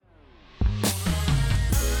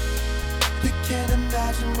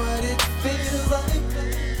feels like.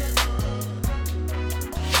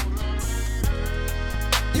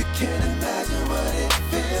 You can't imagine what it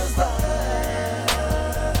feels like.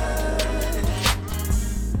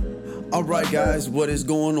 All right, guys, what is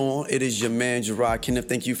going on? It is your man, Gerard Kenneth.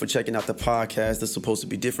 Thank you for checking out the podcast. This is supposed to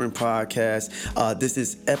be different podcast. This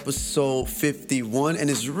is episode 51, and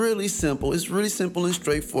it's really simple. It's really simple and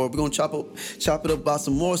straightforward. We're going to chop it up about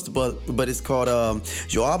some more stuff, but it's called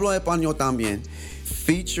Yo Hablo Español También,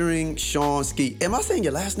 featuring Shaun Skeete. Am I saying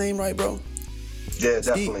your last name right, bro? Yeah,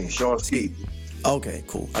 definitely. Shaun Skeete. Okay,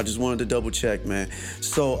 cool. I just wanted to double check, man.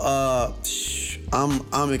 So,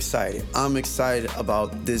 I'm excited. I'm excited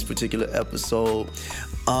about this particular episode.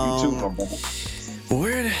 You too, my brother.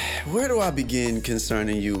 Where do I begin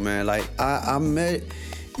concerning you, man? Like I met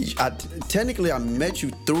you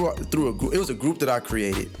through a group. It was a group that I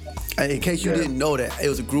created. In case you didn't know that, it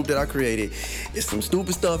was a group that I created. Some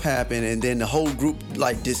stupid stuff happened, and then the whole group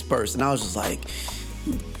like dispersed, and I was just like,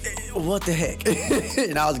 what the heck?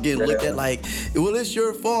 And I was getting looked at like, well, it's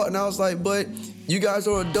your fault. And I was like, but you guys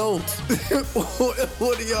are adults.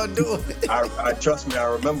 What are y'all doing? I trust me, I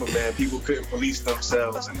remember, man, people couldn't police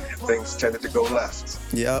themselves and things tended to go left.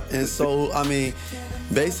 Yeah, and so, I mean,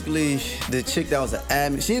 basically, the chick that was an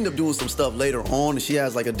admin, she ended up doing some stuff later on, and she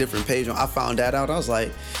has like a different page on. I found that out. I was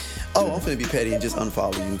like, oh, I'm finna be petty and just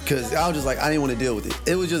unfollow you. Because I was just like, I didn't want to deal with it.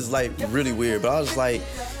 It was just like really weird, but I was like,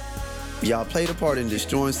 y'all played a part in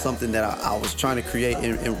destroying something that I was trying to create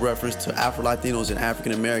in reference to Afro-Latinos and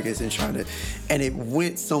African Americans and it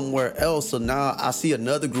went somewhere else. So now I see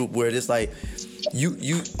another group where it's like,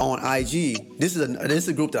 you on IG, this is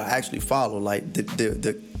a group that I actually follow. Like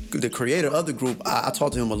the creator of the group, I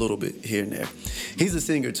talked to him a little bit here and there. He's a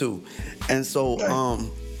singer too. And so,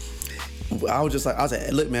 I was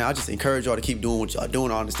like, look, man, I just encourage y'all to keep doing what y'all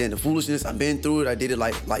doing. I understand the foolishness. I've been through it. I did it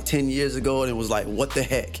like 10 years ago, and it was like, what the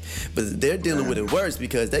heck? But they're dealing with it worse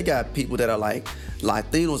because they got people that are like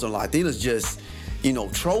Latinos or Latinas just,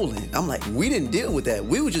 trolling. I'm like, we didn't deal with that.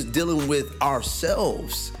 We were just dealing with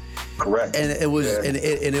ourselves. Correct. And it was,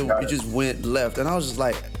 it just went left. And I was just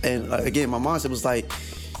like, and again, my mindset was like,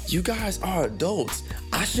 you guys are adults.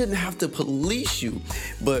 I shouldn't have to police you.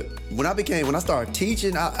 But when I started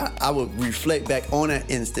teaching, I would reflect back on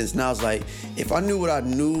that instance. And I was like, if I knew what I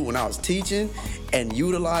knew when I was teaching and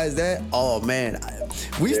utilize that, oh man,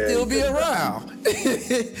 we still be around.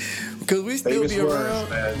 Because we still famous be words, around.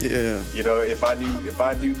 Man. Yeah. If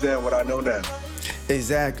I knew then what I know now.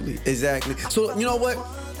 Exactly. So you know what?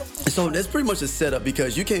 So that's pretty much a setup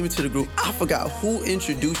because you came into the group. I forgot who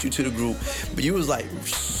introduced you to the group, but you was like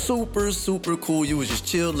super, super cool. You was just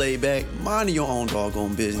chill, laid back, minding your own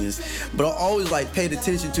doggone business. But I always like paid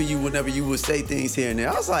attention to you whenever you would say things here and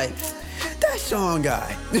there. I was like, that Shaun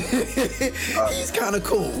guy, he's kind of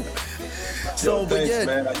cool. So, thanks, but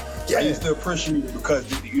man. I used to appreciate it because,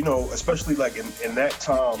 especially like in that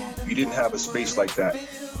time, you didn't have a space like that.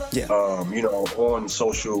 Yeah. On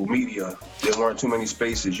social media, there weren't too many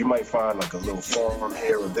spaces. You might find like a little forum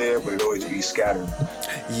here or there, but it'd always be scattered.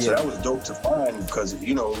 Yeah. So that was dope to find because,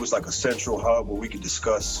 it was like a central hub where we could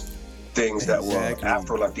discuss things that were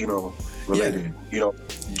Afro-Latino related,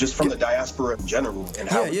 just from the diaspora in general and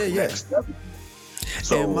how it connects to everything.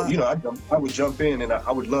 So, I would jump in and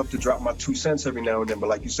I would love to drop my 2 cents every now and then. But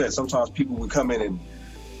like you said, sometimes people would come in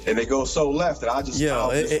and they go so left that I just...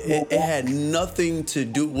 it had nothing to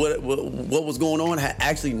do... What was going on had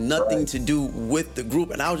actually nothing to do with the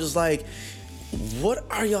group. And I was just like, what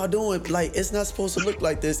are y'all doing? Like, it's not supposed to look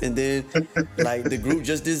like this. And then, like, the group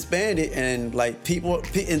just disbanded. And, like,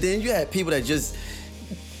 and then you had people that just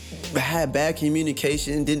had bad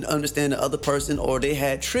communication, didn't understand the other person, or they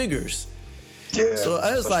had triggers. Yeah, so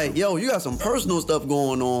I was like, yo, you got some personal stuff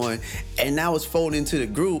going on, and now it's folding into the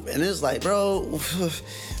group, and it's like, bro,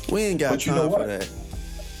 we ain't got time for that.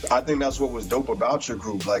 I think that's what was dope about your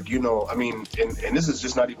group. Like, and this is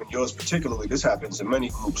just not even yours particularly. This happens in many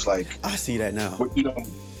groups. Like, I see that now.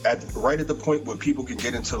 Right at the point where people can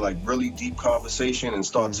get into like really deep conversation and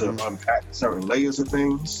start to unpack certain layers of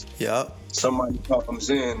things. Yeah. Somebody comes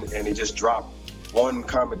in and they just drop one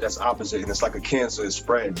comment that's opposite, and it's like a cancer. It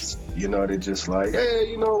spreads. They're just like,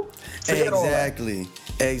 hey, forget all that.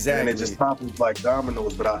 Exactly. And it just topples like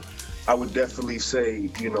dominoes. But I would definitely say,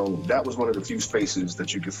 that was one of the few spaces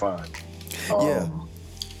that you could find.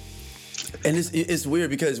 And it's weird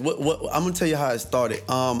because what I'm gonna tell you how it started.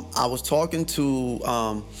 I was talking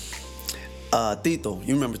to Tito.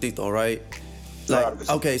 You remember Tito, right? Like,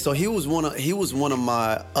 okay, so he was one of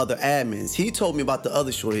my other admins. He told me about the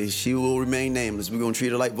other shorty. She will remain nameless. We're gonna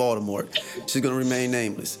treat her like Voldemort. She's gonna remain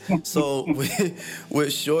nameless. So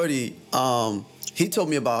with Shorty, he told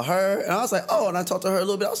me about her, and I was like, oh, and I talked to her a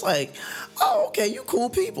little bit. I was like, oh, okay, you cool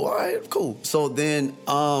people. All right, cool. So then,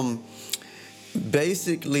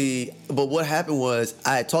 basically, but what happened was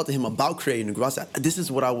I had talked to him about creating a group. I said, this is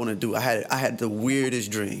what I want to do. I had the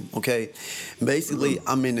weirdest dream, okay? Basically,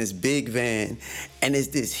 I'm in this big van, and it's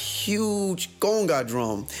this huge conga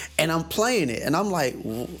drum, and I'm playing it, and I'm like,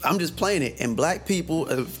 I'm just playing it, and black people,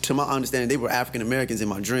 to my understanding, they were African Americans in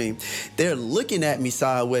my dream. They're looking at me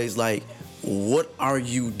sideways like, what are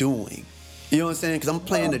you doing? You know what I'm saying? Because I'm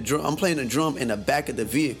playing the drum in the back of the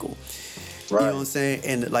vehicle. Right. You know what I'm saying?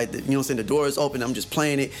 And like, you know what I'm saying? The door is open. I'm just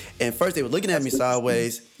playing it. And first they were looking at me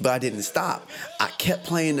sideways, but I didn't stop. I kept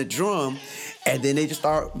playing the drum, and then they just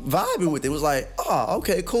start vibing with it. It was like, oh,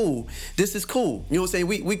 okay, cool. This is cool. You know what I'm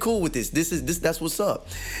saying? We cool with this. That's what's up.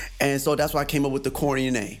 And so that's why I came up with the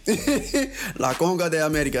corny name, La Conga de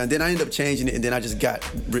America. And then I ended up changing it, and then I just got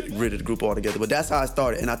rid of the group altogether. But that's how I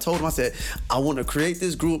started. And I told him, I said, I want to create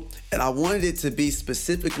this group, and I wanted it to be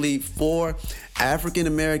specifically for African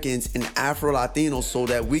Americans and Afro Latinos, so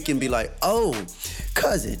that we can be like, oh,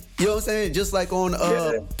 cousin. You know what I'm saying? Just like on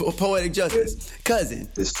Poetic Justice, cousin.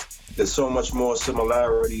 There's so much more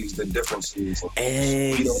similarities than differences.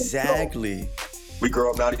 Exactly. We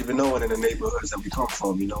grow up not even knowing in the neighborhoods that we come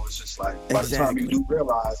from. You know, it's just like by the time you do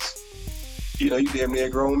realize, you know, you damn near a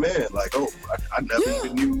grown man. Like, oh, I never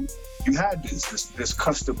even knew you had this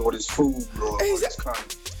custom or this food or this kind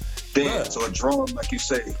of dance or drum, like you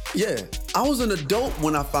say. Yeah, I was an adult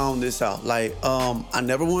when I found this out. Like, I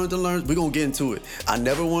never wanted to learn. We're gonna get into it. I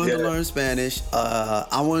never wanted to learn Spanish.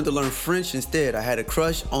 I wanted to learn French instead. I had a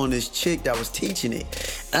crush on this chick that was teaching it,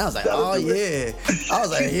 and I was like, oh yeah. I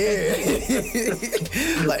was like,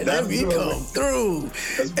 yeah. Like, let me come through.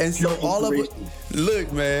 And so all of it.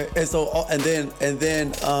 Look, man. And so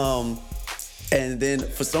and then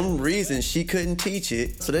for some reason she couldn't teach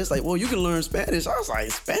it. So they're like, well, you can learn Spanish. I was like,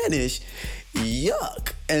 Spanish?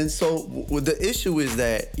 Yuck. And so the issue is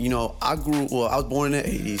that, you know, I was born in the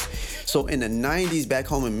 80s. So in the 90s back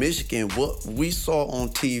home in Michigan, what we saw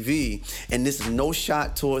on TV, and this is no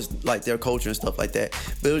shot towards like their culture and stuff like that,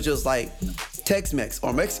 but it was just like Tex-Mex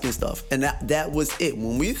or Mexican stuff. And that was it.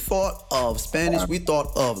 When we thought of Spanish, we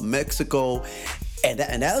thought of Mexico. And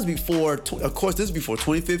that was before, of course, this is before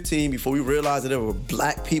 2015, before we realized that there were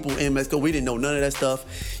black people in Mexico. We didn't know none of that stuff.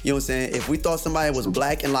 You know what I'm saying? If we thought somebody was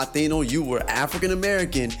black and Latino, you were African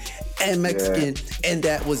American and Mexican, and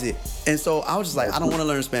that was it. And so I was just like, I don't want to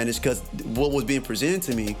learn Spanish because what was being presented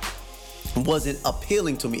to me wasn't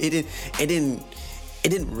appealing to me. It didn't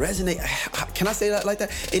resonate. Can I say that like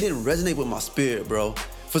that? It didn't resonate with my spirit, bro.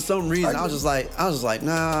 For some reason, I was just like,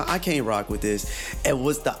 nah, I can't rock with this. And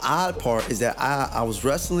what's the odd part is that I was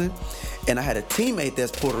wrestling, and I had a teammate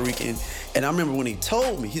that's Puerto Rican. And I remember when he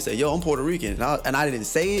told me, he said, yo, I'm Puerto Rican. And I didn't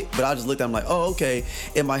say it, but I just looked at him like, oh, okay.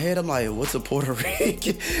 In my head, I'm like, what's a Puerto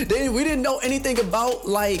Rican? We didn't know anything about,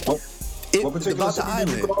 like, about the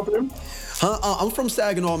island. I'm from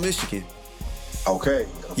Saginaw, Michigan. Okay.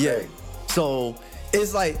 Yeah. So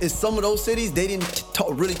it's like, it's some of those cities, they didn't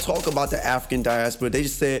really talk about the African diaspora. They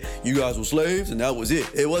just said, you guys were slaves, and that was it.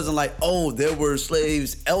 It wasn't like, oh, there were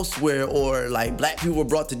slaves elsewhere, or like black people were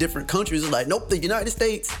brought to different countries. It's like, nope, the United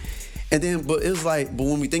States. And then, but it was like, but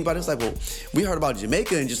when we think about it, it's like, well, we heard about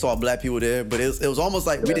Jamaica and just saw black people there, but it was almost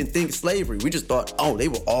like we didn't think slavery. We just thought, oh, they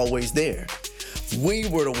were always there. We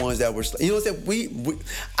were the ones that were, you know what I'm saying?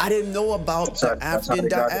 I didn't know about the African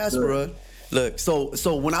diaspora. Look, so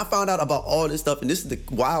when I found out about all this stuff, and this is the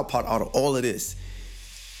wild part out of all of this,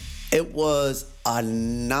 it was a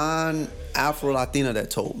non-Afro-Latina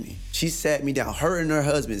that told me. She sat me down. Her and her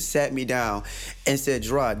husband sat me down and said,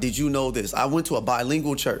 Gerard, did you know this? I went to a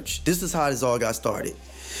bilingual church. This is how this all got started.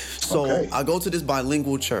 So I go to this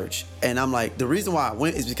bilingual church, and I'm like, the reason why I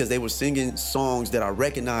went is because they were singing songs that I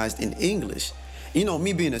recognized in English. You know,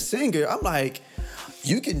 me being a singer, I'm like,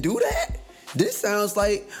 you can do that? This sounds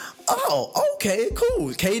like, oh, okay,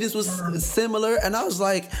 cool. Cadence was similar, and I was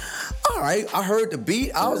like, all right. I heard the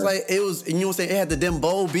beat. I was like, it was, you know what I'm saying? It had the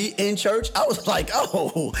dembow beat in church. I was like,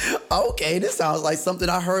 oh, okay. This sounds like something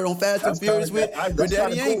I heard on Fast and Furious with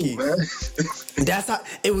Daddy Yankee. Cool, that's how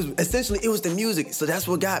it was. Essentially, it was the music. So that's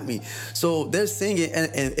what got me. So they're singing,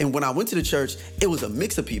 and when I went to the church, it was a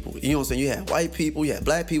mix of people. You know what I'm saying? You had white people, you had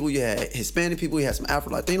black people, you had Hispanic people, you had some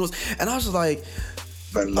Afro-Latinos, and I was just like,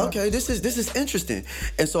 okay, this is interesting.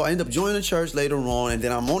 And so I ended up joining the church later on, and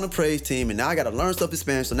then I'm on the praise team, and now I got to learn stuff in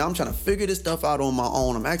Spanish. So now I'm trying to figure this stuff out on my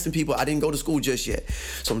own. I'm asking people. I didn't go to school just yet,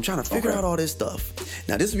 so I'm trying to figure out all this stuff.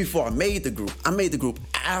 Now this is before I made the group. I made the group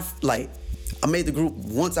I made the group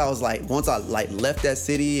once I left that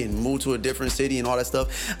city and moved to a different city and all that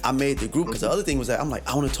stuff. I made the group because the other thing was that I'm like,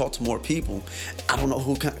 I want to talk to more people. I don't know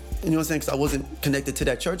who can, you know what I'm saying? Because I wasn't connected to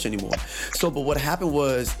that church anymore. So, but what happened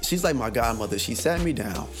was, she's like my godmother. She sat me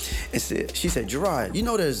down and she said, Gerard, you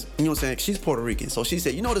know there's, you know what I'm saying? She's Puerto Rican. So she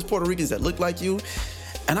said, you know there's Puerto Ricans that look like you?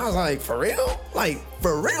 And I was like, for real? Like,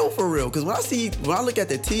 for real? Because when I look at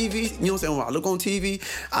the TV, you know what I'm saying? When I look on TV,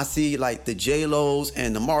 I see like the J-Los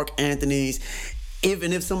and the Mark Anthonys.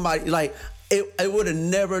 Even if somebody, like, it would have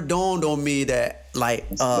never dawned on me that, like,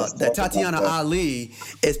 that Tatiana Ali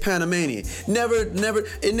is Panamanian.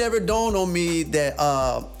 It never dawned on me that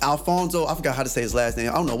Alfonso, I forgot how to say his last name.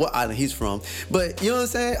 I don't know what island he's from. But, you know what I'm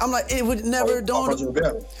saying? I'm like, it would never dawn on me.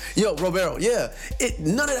 Roberto, yeah.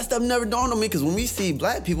 None of that stuff never dawned on me because when we see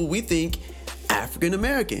black people, we think African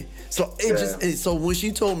American. So so when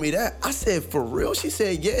she told me that, I said, for real? She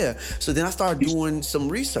said, yeah. So then I started doing some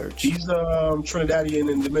research. He's Trinidadian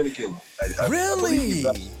and Dominican. Really?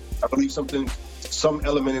 I believe some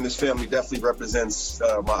element in his family definitely represents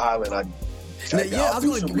my island. We're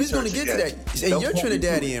going to get to that. And you're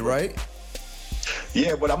Trinidadian, right?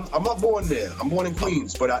 Yeah, but I'm not born there. I'm born in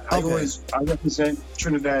Queens, but I represent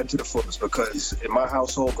Trinidad to the fullest because in my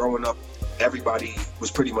household growing up, everybody was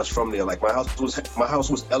pretty much from there. Like my house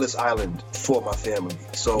was Ellis Island for my family.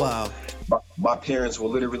 So wow. my parents were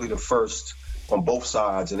literally the first on both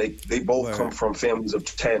sides, and they both come from families of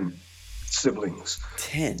 10 siblings.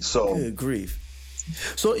 10. So good grief.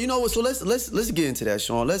 So you know what? So let's get into that,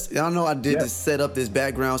 Shaun. I know I did this set up this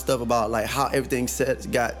background stuff about like how everything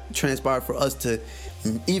got transpired for us to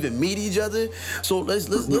even meet each other. So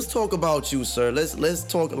let's talk about you, sir. Let's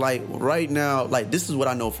talk like right now. Like this is what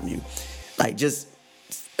I know from you. Like just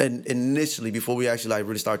initially before we actually like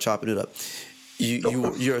really start chopping it up.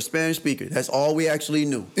 You're a Spanish speaker. That's all we actually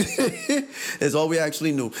knew. That's all we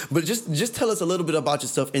actually knew. But just tell us a little bit about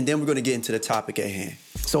yourself, and then we're going to get into the topic at hand.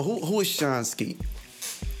 So who is Shaun Skeete?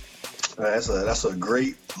 That's a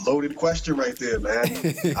great loaded question right there, man.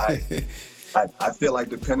 I feel like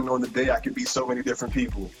depending on the day, I could be so many different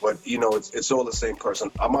people. But you know, it's all the same person.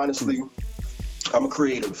 I'm a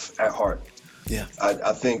creative at heart. Yeah.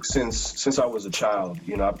 I think since I was a child,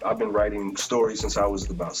 you know, I've been writing stories since I was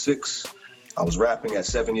about 6. I was rapping at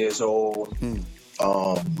 7 years old.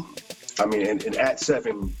 I mean, and at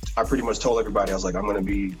 7, I pretty much told everybody I was like, I'm going to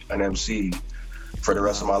be an MC for the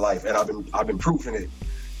rest of my life, and I've been proving it.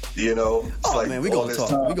 You know, it's like, man, we gonna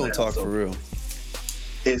talk for real.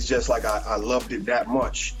 It's just like I loved it that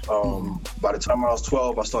much. By the time I was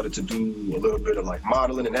 12, I started to do a little bit of like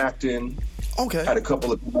modeling and acting. Okay. Had a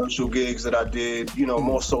couple of commercial gigs that I did. You know,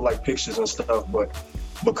 more so like pictures and stuff. But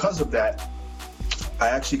because of that, I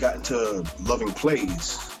actually got into loving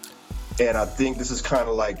plays, and I think this is kind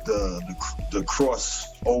of like the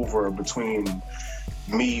crossover between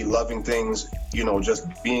me loving things, you know, just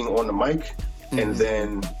being on the mic, and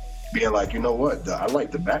then being like, you know what, I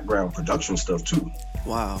like the background production stuff too.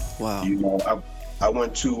 Wow. You know, I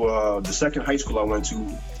went to the second high school I went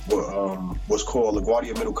to was called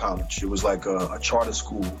LaGuardia Middle College. It was like a charter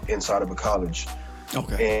school inside of a college.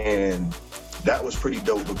 Okay. And that was pretty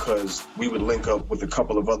dope because we would link up with a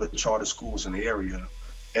couple of other charter schools in the area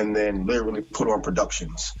and then literally put on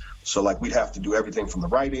productions. So like we'd have to do everything from the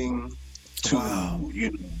writing to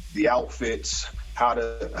you know, the outfits, how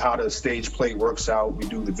the stage play works out. We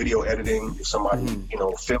do the video editing if somebody you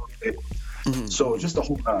know filmed it. So just a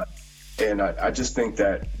whole lot. And I just think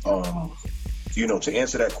that you know, to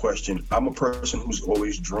answer that question, I'm a person who's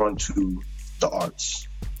always drawn to the arts.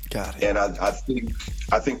 Got it. And I think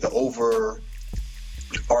the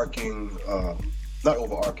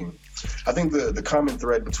I think the common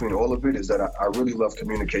thread between all of it is that I really love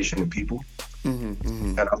communication and people,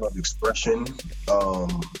 and I love expression,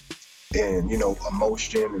 and you know,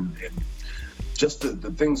 emotion and just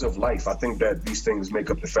the things of life. I think that these things make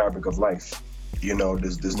up the fabric of life. You know,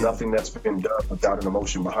 there's nothing that's been done without an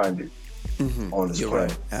emotion behind it on this planet.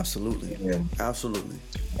 Right. Absolutely. And, absolutely.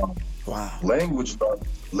 Wow. Language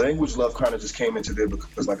love kind of just came into there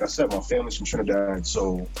because, like I said, my family's from Trinidad,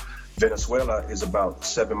 so Venezuela is about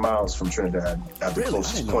 7 miles from Trinidad at the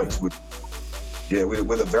closest points. We're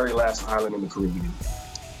the very last island in the Caribbean,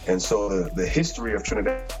 and so the history of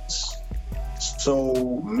Trinidad is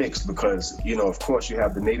so mixed because, you know, of course you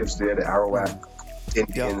have the natives there, the Arawak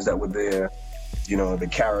Indians that were there, you know, the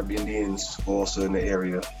Carib Indians also in the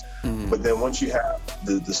area. But then once you have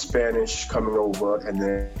the Spanish coming over and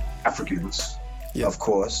then Africans, of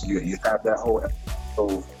course, you have that whole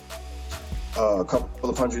a couple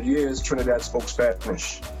of hundred years, Trinidad spoke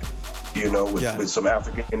Spanish, you know, with some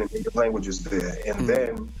African and native languages there. And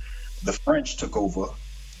then the French took over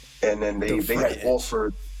and then The they had French.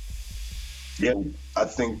 offered. Yeah, I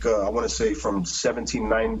think I want to say from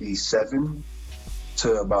 1797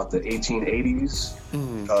 to about the 1880s.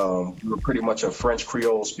 We were pretty much a French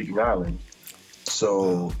Creole speaking island. So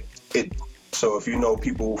Wow. it so if you know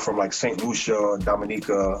people from like Saint Lucia,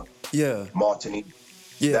 Dominica, Yeah. Martinique,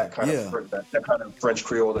 Yeah. that kind of Yeah. that kind of French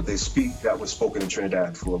Creole that they speak, that was spoken in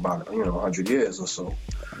Trinidad for about 100 years or so.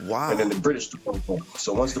 And then Wow. the British took over.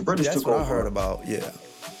 So once the British That's took what I heard over, about. Yeah.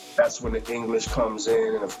 that's when the English comes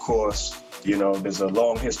in, and of course, there's a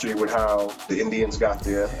long history with how the Indians got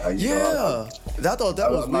there. Yeah. I thought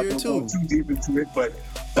that was I'm not weird going to go too. too deep into it, but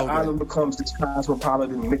the Okay. island becomes this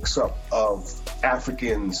cosmopolitan mix-up of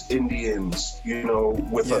Africans, Indians,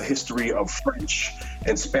 with a Yeah. history of French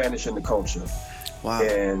and Spanish in the culture. Wow.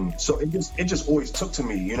 And so it just always took to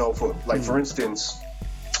me, for instance,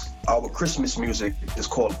 our Christmas music is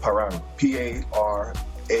called parang, Parang,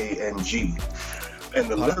 and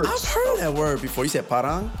the I've lyrics heard of, that word before. You said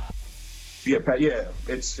parang?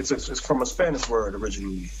 it's from a Spanish word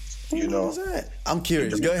originally, What is that? I'm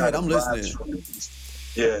curious. It Go ahead. kind of I'm derives listening. from it.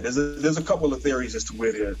 Yeah, there's a couple of theories as to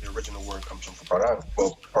where the original word comes from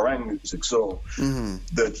for parang music. So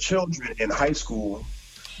the children in high school,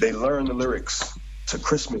 they learn the lyrics to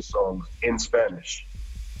Christmas songs in Spanish.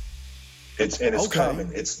 It's Okay.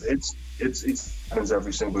 common. It happens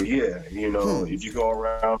every single year. If you go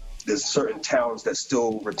around, there's certain towns that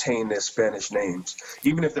still retain their Spanish names,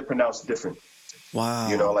 even if they're pronounced different.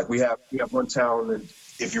 Wow. Like we have one town that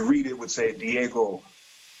if you read it would say Diego,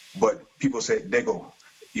 but people say Dego.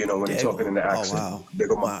 When they're talking in Dago. the Oh accent. wow.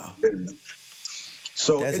 Dego. Wow.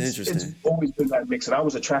 So That's it's interesting. always been that mix, and I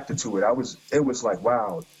was attracted to it. It was like,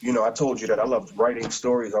 wow. I told you that I loved writing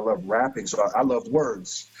stories. I loved rapping, so I loved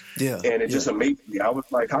words, Yeah. and it Yeah. just amazed me. I was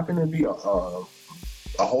like, how can there be a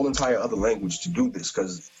whole entire other language to do this?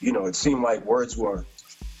 Because it seemed like words were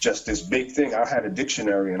just this big thing. I had a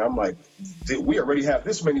dictionary, and I'm like, we already have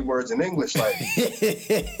this many words in English. Like,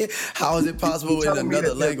 How is it you're possible in telling me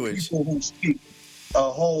another that there are language? people who speak a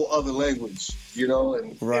whole other language,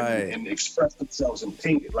 and, Right. and express themselves and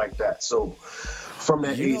paint it like that. So from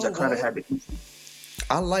that You age, know I kind of what? had to.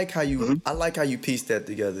 I like how you I like how you piece that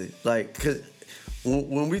together. Like, cause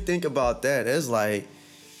when we think about that, it's like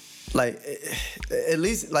at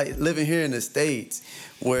least like living here in the States,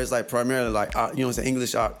 where it's like primarily like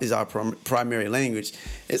English is our primary language.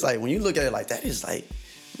 It's like when you look at it like that, it's like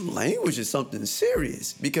language is something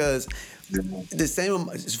serious because the same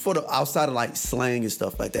for the outside of like slang and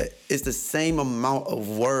stuff like that, it's the same amount of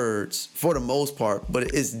words for the most part, but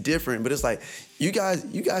it's different. But it's like you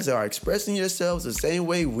guys are expressing yourselves the same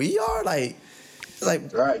way we are. Like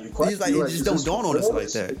Right, you're quite it's like right. it just don't dawn on us like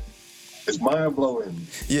that. It's mind blowing.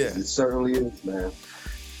 Yeah. It certainly is, man.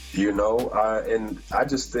 And I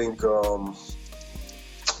just think,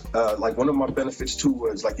 like one of my benefits too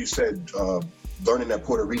was, like you said, learning that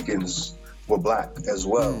Puerto Ricans were black as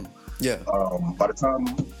well. Yeah. By the time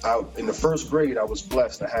in the first grade, I was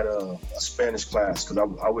blessed. I had a Spanish class because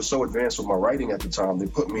I was so advanced with my writing at the time. They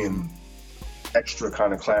put me in extra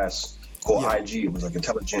kind of class called IG. It was like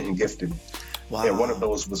intelligent and gifted. Wow. And one of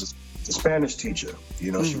those was a Spanish teacher. She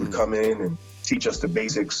would come in and teach us the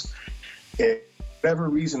basics. And for whatever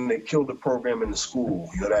reason, they killed the program in the school.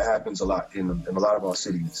 That happens a lot in a lot of our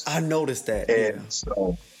cities. I noticed that. And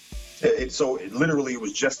Yeah. so it literally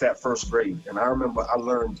was just that first grade. And I remember I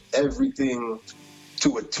learned everything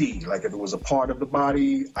to a T. Like if it was a part of the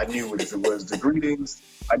body, I knew it. If it was the greetings,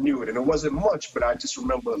 I knew it. And it wasn't much, but I just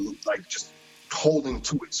remember like just holding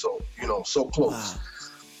to it so close. Wow.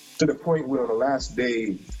 To the point where on the last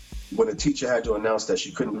day, when the teacher had to announce that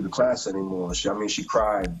she couldn't do the class anymore, she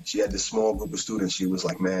cried. She had this small group of students. She was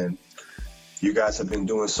like, man, you guys have been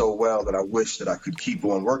doing so well that I wish that I could keep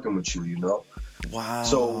on working with you, Wow.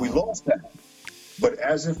 So we lost that. But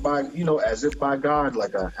as if by God,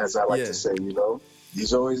 as I like to say,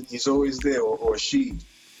 he's always there, or she,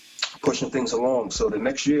 pushing things along. So the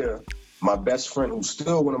next year, my best friend, who's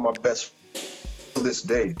still one of my best friends to this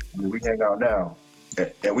day, we hang out now,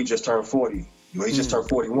 and we just turned 40. He just turned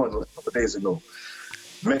 41 a couple of days ago.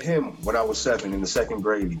 Met him when I was 7 in the second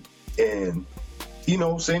grade. And,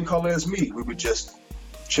 same color as me. We would just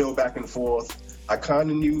chill back and forth. I kind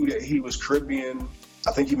of knew that he was Caribbean.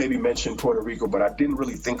 I think he maybe mentioned Puerto Rico, but I didn't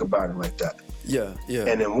really think about it like that. Yeah, yeah.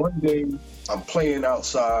 And then one day, I'm playing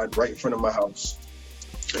outside right in front of my house.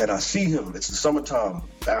 And I see him. It's the summertime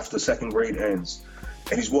after second grade ends.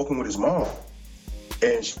 And he's walking with his mom.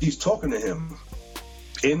 And she's talking to him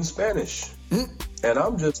in Spanish. And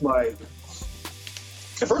I'm just like,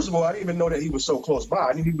 and first of all, I didn't even know that he was so close by.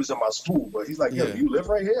 I knew he was in my school, but he's like, yo, Yeah. you live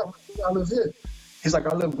right here? I'm like, yeah, I live here. He's like,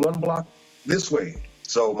 I live one block this way.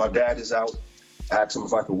 So my dad is out. Asked him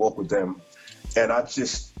if I could walk with them, and I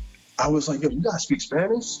was like, yo, you guys speak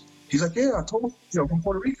Spanish? He's like, yeah, I told you, I'm from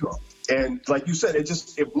Puerto Rico. And like you said,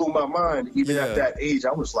 it blew my mind. Even at that age,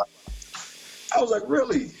 I was like,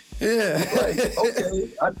 really? Yeah. Like,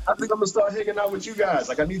 okay, I think I'm gonna start hanging out with you guys.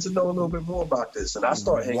 Like, I need to know a little bit more about this. And I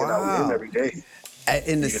started hanging out with him every day.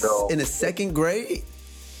 In the second grade?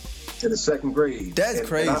 In the second grade. That's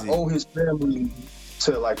crazy. And I owe his family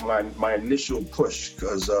to like my initial push,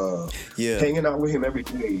 because hanging out with him every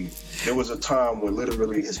day, there was a time when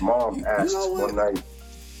literally his mom asked one night.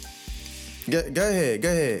 Go ahead,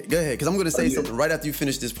 because I'm going to say something right after you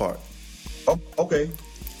finish this part. Oh, okay.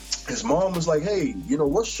 His mom was like, hey,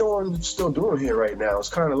 what's Shaun still doing here right now? It's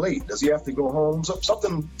kind of late. Does he have to go home?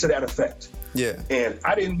 Something to that effect. Yeah. And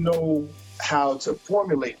I didn't know how to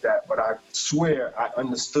formulate that, but I swear I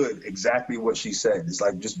understood exactly what she said. It's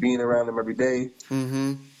like just being around him every day.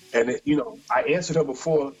 Mm-hmm. And, I answered her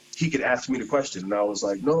before he could ask me the question. And I was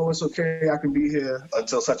like, no, it's okay. I can be here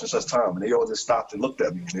until such and such time. And they all just stopped and looked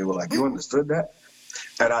at me. And they were like, you understood that?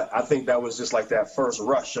 And I think that was just like that first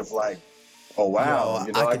rush of like, oh, wow.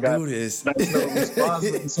 Yo, I can do this. Response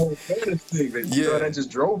to this whole thing. That just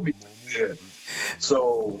drove me there.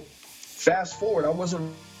 So fast forward, I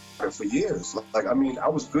wasn't for years. Like, I mean, I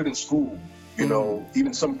was good in school.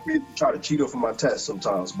 Even some kids try to cheat off of my tests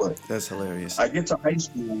sometimes, but that's hilarious. I get to high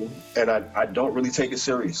school and I don't really take it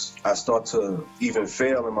serious. I start to even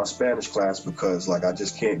fail in my Spanish class because like I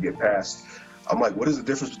just can't get past. I'm like, what is the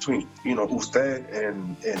difference between usted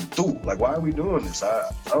and tú? Like, why are we doing this?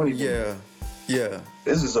 I don't even. Yeah.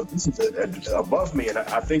 This is above me, and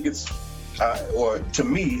I think it's, or to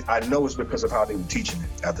me, I know it's because of how they were teaching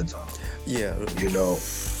it at the time. Yeah.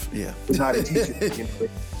 Yeah. It's how they teach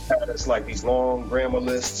it. It's like these long grammar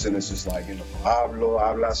lists, and it's just like, hablo,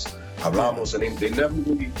 hablas, hablamos, and they never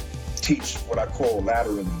really teach what I call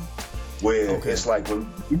laterally, where it's like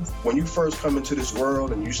when you first come into this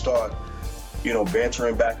world and you start,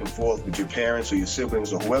 bantering back and forth with your parents or your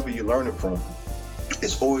siblings or whoever you're learning from,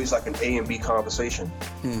 it's always like an A and B conversation.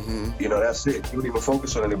 Mm-hmm. That's it. You don't even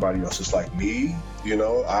focus on anybody else. It's like me,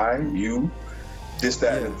 I, you, this,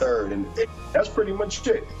 that, and the third, and that's pretty much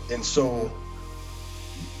it. And so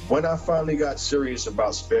when I finally got serious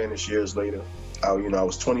about Spanish years later, I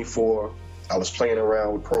was 24. I was playing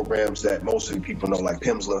around with programs that most of the people know, like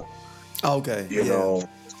Pimsleur. Okay.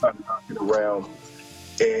 Started knocking around.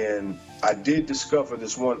 And I did discover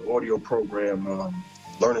this one audio program,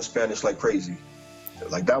 Learning Spanish Like Crazy.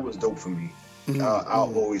 Like, that was dope for me.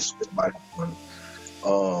 I'll always stick by that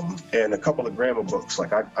one. And a couple of grammar books.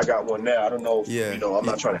 Like, I got one now. I don't know if, I'm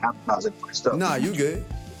not trying to advertise it my stuff. Nah, you good.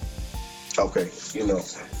 Okay, this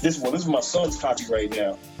is my son's copy right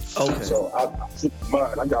now. Okay. So I took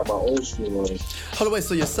mine. I got my old school one. Hold on, wait.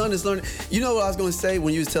 So your son is learning. You know what I was going to say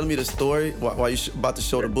when you was telling me the story while you about to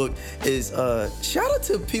show the book is shout out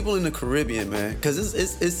to people in the Caribbean, man, because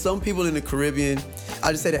it's some people in the Caribbean.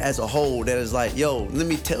 I just say that as a whole that is like, yo, let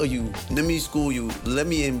me tell you, let me school you, let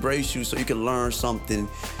me embrace you so you can learn something.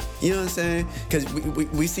 You know what I'm saying? Because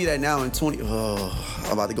we see that now in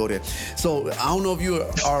I'm about to go there. So I don't know if you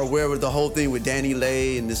are aware of the whole thing with Danny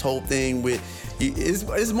Lay and this whole thing with,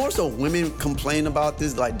 it's more so women complain about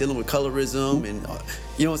this, like dealing with colorism and,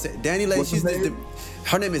 you know what I'm saying? Danny Lay,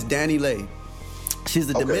 her name is Danny Lay. She's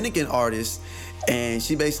a Dominican artist, and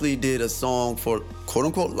she basically did a song for quote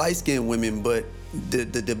unquote light-skinned women, but the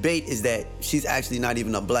debate is that she's actually not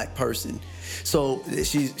even a black person. So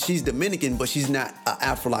she's Dominican, but she's not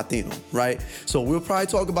Afro-Latino, right? So we'll probably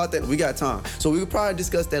talk about that. We got time. So we'll probably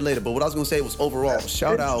discuss that later. But what I was going to say was overall,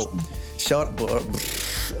 shout out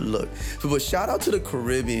to the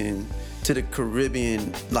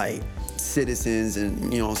Caribbean, like, citizens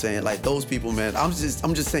and, you know what I'm saying, like those people, man. I'm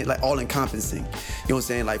just saying, like, all encompassing. You know what I'm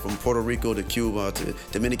saying, like from Puerto Rico to Cuba to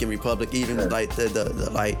Dominican Republic, even like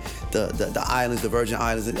the islands, the Virgin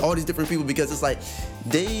Islands, and all these different people, because it's like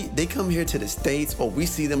they come here to the States, or we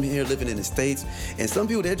see them here living in the States, and some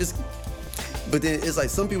people they're just. But then it's like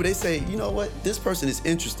some people, they say, you know what, this person is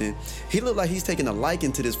interesting. He looked like he's taking a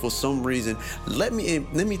liking to this for some reason. Let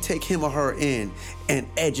me take him or her in and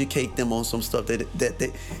educate them on some stuff that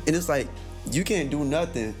and it's like you can't do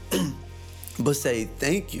nothing but say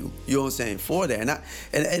thank you. You know what I'm saying, for that. And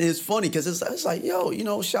it's funny because it's like,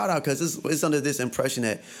 yo, shout out, because it's under this impression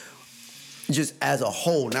that just as a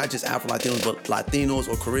whole, not just Afro-Latinos, but Latinos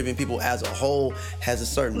or Caribbean people as a whole, has a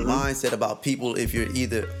certain mindset about people. If you're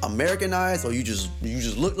either Americanized or you just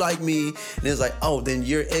look like me, and it's like, oh, then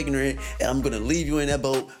you're ignorant, and I'm gonna leave you in that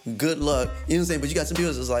boat. Good luck. You know what I'm saying? But you got some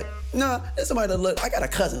people that's like, nah, there's somebody that look. I got a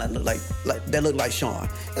cousin that look like Shaun.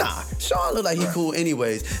 Nah, Shaun look like he cool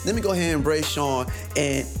anyways. Let me go ahead and embrace Shaun,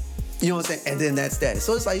 and you know what I'm saying? And then that's that.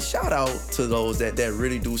 So it's like, shout out to those that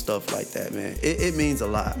really do stuff like that, man. It means a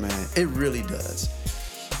lot, man. It really does.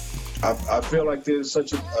 I feel like there's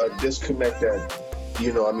such a disconnect that,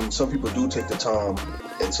 you know, I mean, some people do take the time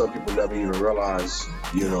and some people never even realize,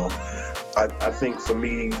 you know. I think for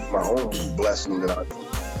me, my own blessing that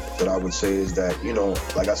I would say is that, you know,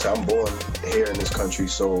 like I said, I'm born here in this country.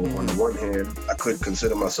 So on the one hand, I could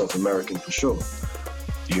consider myself American for sure.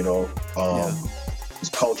 You know,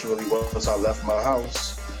 culturally, once I left my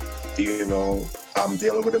house, you know, I'm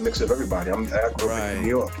dealing with a mix of everybody. I grew up in New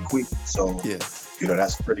York, in Queens, so you know,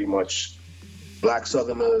 that's pretty much Black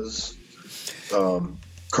Southerners,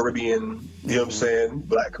 Caribbean. You know what I'm saying?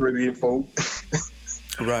 Black Caribbean folk.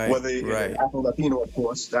 Whether Afro-Latino, of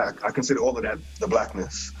course, I consider all of that the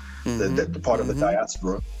blackness, the part of the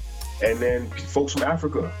diaspora, and then folks from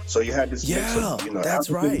Africa. So you had this mix of, you know, that's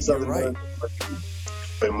African, Southern.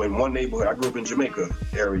 And in one neighborhood, I grew up in Jamaica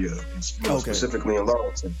area, you know, specifically in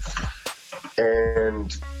Lawrence,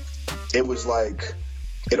 and it was like,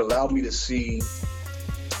 it allowed me to see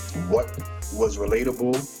what was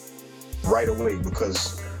relatable right away,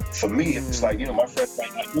 because for me, it's like, you know, my friends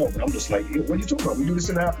might not know, but I'm just like, what are you talking about? We do this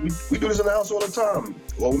in the house. We do this in the house all the time.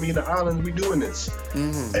 Well, with me in the island, we doing this,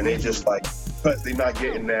 and they just like, but they're not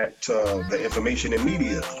getting that the information in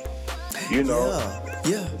media, you know.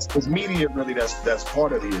 Because media really, that's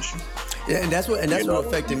part of the issue. Yeah, and that's what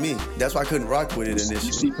affected me. That's why I couldn't rock with it initially.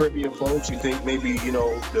 You see Caribbean folks, you think maybe, you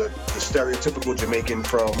know, the stereotypical Jamaican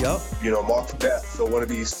from, you know, Mark for Death or one of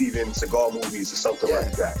these Steven Seagal movies or something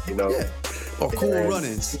like that, you know. Or Cool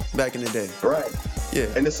Runnings back in the day. Right. Yeah.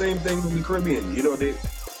 And the same thing with the Caribbean. You know,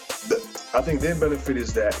 I think their benefit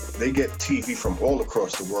is that they get TV from all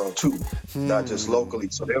across the world too, not just locally.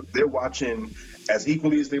 So they're watching as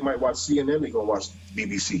equally as they might watch CNN, they're gonna watch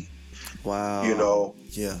BBC. Wow. You know,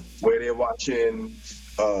 where they're watching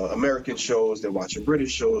American shows, they're watching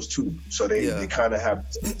British shows too. So they kind of have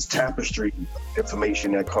this tapestry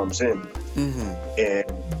information that comes in, and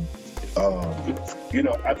you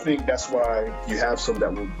know, I think that's why you have some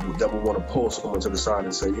that will want to pull someone to the side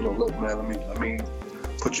and say, you know, look, man, let me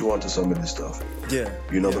put you onto some of this stuff.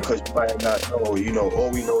 You know, because you might not know, you know, all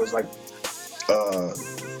we know is like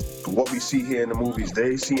what we see here in the movies.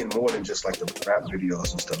 They seeing more than just like the rap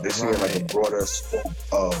videos and stuff. They're seeing like a broader scope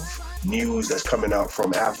of news that's coming out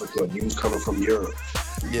from Africa, news coming from Europe.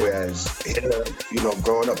 Whereas here, you know,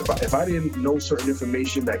 growing up, if I didn't know certain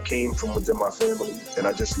information that came from within my family and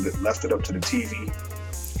I just left it up to the TV,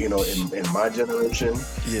 you know, in my generation,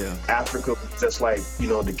 Africa was just like, you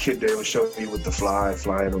know, the kid they would show you with the fly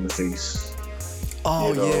flying on the face. Oh,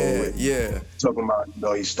 you know, talking about, you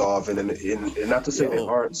know, he's starving, and not to say there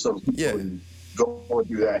aren't some people going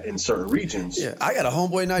through that in certain regions. I got a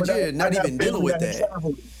homeboy in Nigeria not even dealing with that.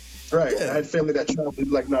 I had family that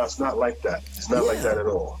traveled. Like, no, it's not like that. It's not like that at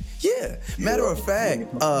all. Matter of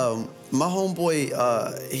fact, my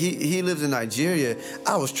homeboy, he lives in Nigeria.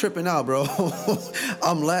 I was tripping out, bro.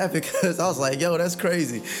 I'm laughing because I was like, yo, that's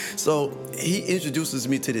crazy. So he introduces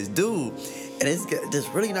me to this dude, and it's got this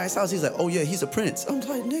really nice house. He's like, oh yeah, he's a prince. I'm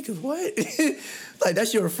like, nigga, what? Like,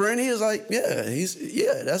 that's your friend? He was like,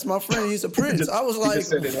 yeah, that's my friend. He's a prince. I was like,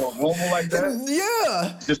 just said it on normal like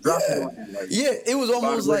that? Just dropped it on him. Like, it was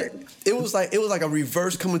almost like it was like a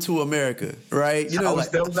reverse Coming to America, right? You know,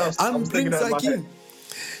 I'm Prince like you.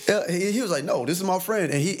 He was like, no, this is my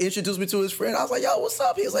friend. And he introduced me to his friend. I was like, yo, what's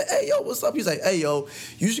up? He was like, hey, yo, what's up? He's like, hey, yo,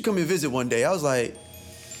 you should come and visit one day. I was like,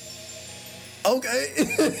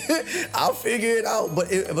 okay, I'll figure it out.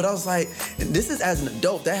 But I was like, this is as an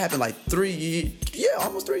adult. That happened like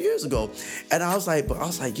almost 3 years ago. And I was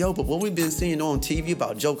like, yo, but what we've been seeing on TV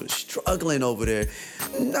about jokers struggling over there,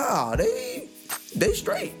 nah, they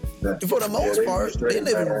straight. For the most part, they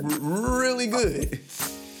living really good.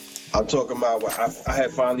 I'm talking about I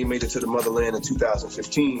had finally made it to the motherland in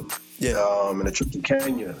 2015, in a trip to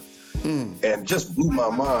Kenya. And just blew my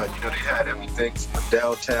mind. You know, they had everything from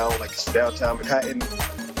downtown, like downtown Manhattan,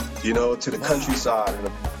 you know, to the countryside. And,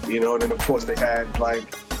 you know, and then of course they had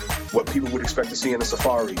like what people would expect to see in a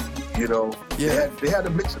safari. You know, they had a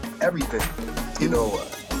mix of everything. You know,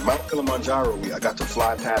 Mount Kilimanjaro, I got to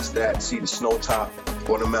fly past that, see the snow top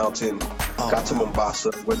on the mountain. Got to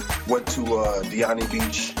Mombasa, went to Diani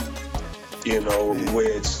Beach. You know, where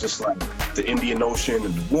it's just like the Indian Ocean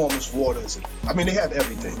and the warmest waters. I mean, they had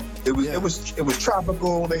everything. It was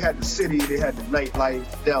tropical. They had the city. They had the nightlife,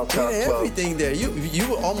 downtown club. Everything there. You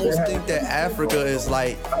would almost think that Africa is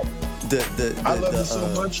like I love it so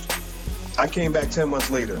much. I came back 10 months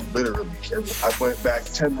later, literally. I went back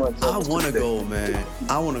 10 months. I want to go, man.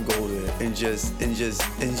 I want to go there and just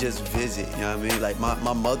visit. You know what I mean? Like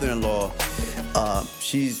my mother-in-law,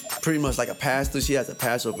 she's pretty much like a pastor. She has a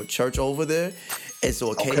pastor of a church over there, and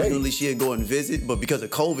so occasionally she'd go and visit. But because of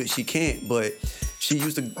COVID, she can't. But she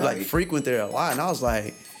used to like frequent there a lot, and I was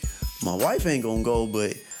like, my wife ain't gonna go,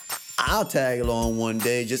 but I'll tag along one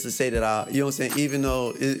day just to say that I, you know what I'm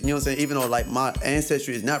saying, even though like my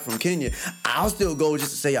ancestry is not from Kenya, I'll still go just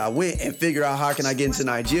to say I went and figure out how can I get into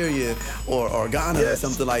Nigeria or Ghana or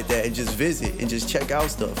something like that and just visit and just check out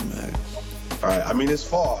stuff, man. All right, I mean it's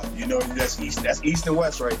far, you know, that's east and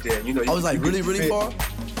west right there. You know, I was like really far?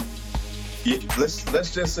 Yeah, let's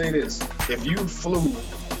just say this. If you flew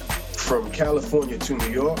from California to New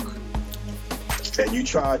York and you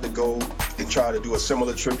tried to go and try to do a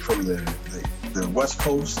similar trip from the West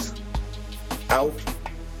Coast out,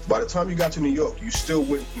 by the time you got to New York, you still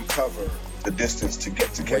wouldn't cover the distance to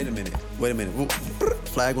get to Kenya. Wait a minute.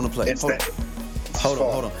 Flag on the play. Hold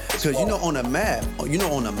on. Because on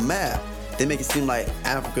the map, they make it seem like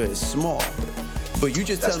Africa is small. But you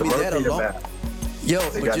just telling me that alone. Yo,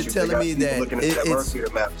 but you're telling me that it's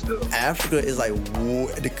Africa is like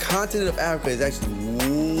the continent of Africa is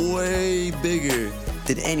actually way bigger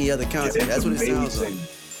than any other continent. That's what it sounds like.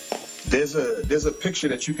 There's a picture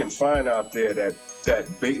that you can find out there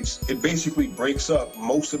that basically breaks up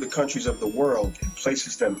most of the countries of the world and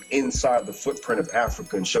places them inside the footprint of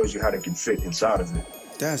Africa and shows you how they can fit inside of it.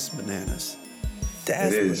 That's bananas.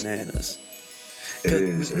 Bananas. It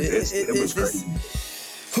is. It was crazy.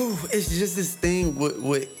 It's just this thing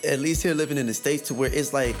with at least here living in the States to where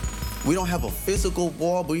it's like we don't have a physical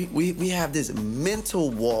wall, but we have this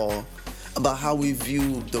mental wall about how we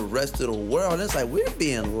view the rest of the world. It's like we're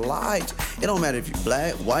being lied to. It don't matter if you're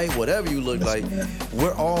black, white, whatever you look like.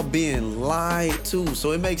 We're all being lied to.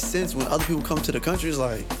 So it makes sense when other people come to the country. It's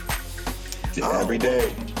like every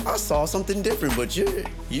day I saw something different, but you're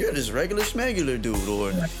this regular schmegular dude,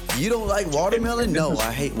 or you don't like watermelon? No,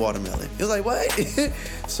 I hate watermelon. It's like what?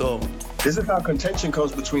 So this is how contention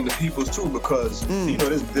comes between the peoples too, because you know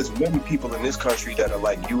there's many people in this country that are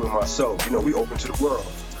like you and myself. You know, we open to the world.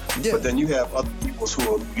 Yeah. But then you have other peoples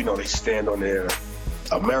who are, you know, they stand on their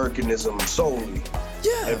Americanism solely.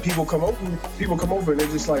 Yeah. And people come over and they're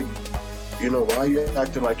just like, you know, why are you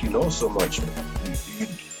acting like you know so much?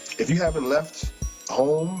 If you haven't left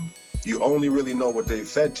home, you only really know what they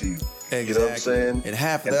fed to you. Exactly. You know what I'm saying? And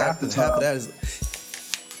half of that is half of that is,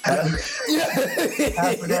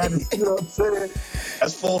 you know what I'm saying?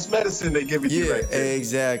 That's false medicine they give you right there.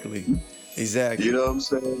 Exactly. You know what I'm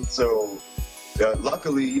saying? So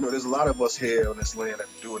luckily, you know, there's a lot of us here on this land that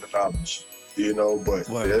are doing the knowledge, you know, but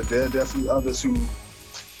there are definitely others who,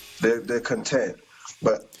 they're content.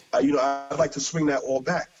 But, you know, I'd like to swing that all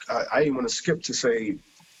back. I didn't want to skip to say,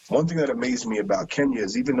 one thing that amazed me about Kenya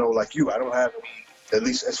is even though, like you, I don't have any, at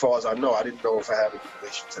least as far as I know, I didn't know if I have any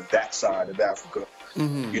relation to that side of Africa.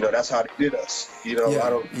 Mm-hmm. You know, that's how they did us. You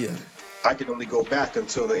know, I can only go back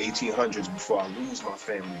until the 1800s before I lose my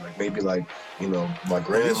family. Like maybe like, you know, my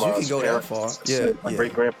grandma's parents, my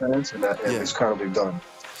great grandparents, and it's kind of done.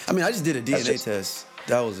 I mean, I just did a DNA test.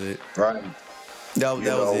 That was it. Right. That was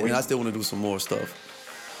it. And I still want to do some more stuff.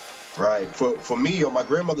 Right. For me, on my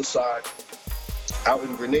grandmother's side, out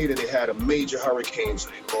in Grenada, they had a major hurricane, so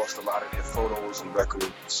they lost a lot of their photos and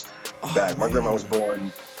records back. My grandma was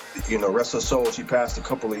born, you know, rest her soul, she passed a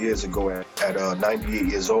couple of years ago at 98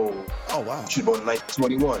 years old. Oh, wow. She was born in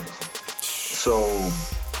 1921. So,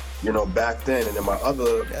 you know, back then, and then my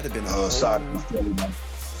other side of the family,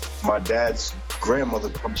 my dad's grandmother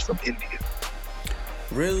comes from India.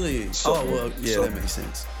 Really? So, that makes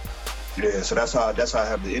sense. Yeah, so that's how I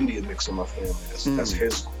have the Indian mix in my family. That's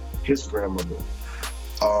his grandmother.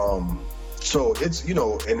 So it's, you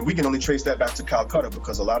know, and we can only trace that back to Calcutta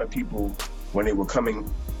because a lot of people, when they were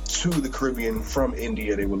coming to the Caribbean from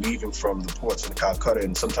India, they were leaving from the ports in Calcutta,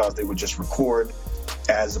 and sometimes they would just record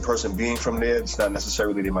as the person being from there. It's not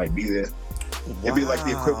necessarily they might be there. Wow. It'd be like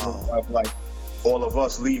the equivalent of like all of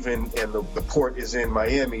us leaving and the port is in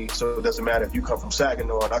Miami, so it doesn't matter if you come from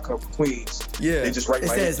Saginaw and I come from Queens. Yeah, they just write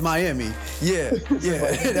Miami. It says Miami. Yeah,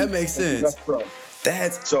 that makes sense.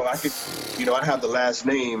 That's so I could, you know, I have the last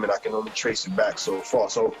name and I can only trace it back so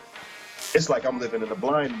far. So it's like I'm living in the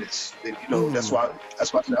blindness. You know, that's why I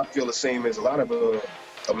feel the same as a lot of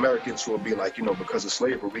Americans who will be like, because of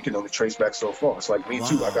slavery, we can only trace back so far. It's like me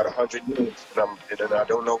too. I got 100 years, and then I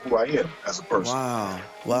don't know who I am as a person.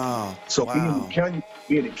 Wow. So being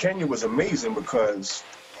in Kenya was amazing because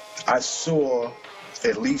I saw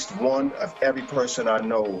at least one of every person I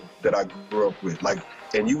know that I grew up with. Like,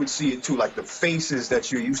 and you would see it too, like the faces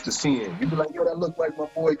that you're used to seeing. You'd be like, yo, that look like my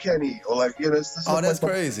boy Kenny, or like, this that's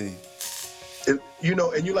crazy. And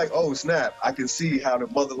you're like, oh snap! I can see how the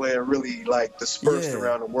motherland really like dispersed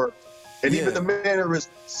around the world, and even the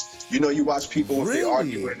mannerisms. You watch people if they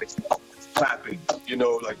arguing, they clapping.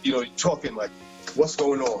 Talking like, what's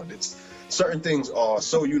going on? It's certain things are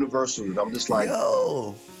so universal, and I'm just like,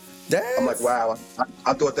 yo, I'm like, wow.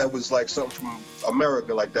 I thought that was like something from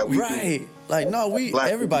America, like that. Right? Like, no,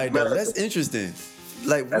 everybody does. That's interesting.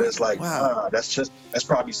 Like, and it's like, wow, that's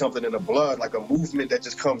probably something in the blood, like a movement that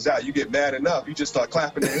just comes out. You get mad enough, you just start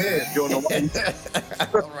clapping your hands. You don't know why.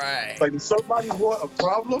 Right. Like, does somebody want a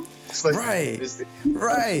problem? It's like,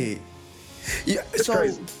 right. Yeah. It's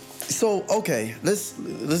crazy. So okay, let's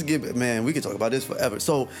give it. Man, we could talk about this forever.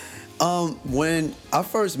 So, when I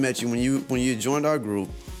first met you, when you joined our group,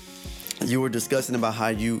 you were discussing about how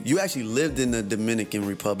you actually lived in the Dominican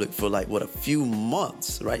Republic for like a few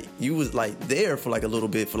months, right? You was like there for like a little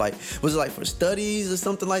bit for like, was it like for studies or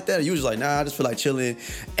something like that? Or you was like, nah, I just feel like chilling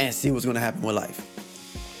and see what's gonna happen with life.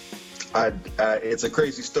 It's a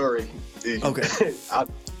crazy story. Okay.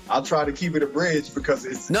 I'll try to keep it abridged because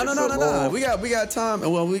it's no. We got time.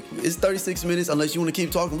 Well, it's 36 minutes. Unless you want to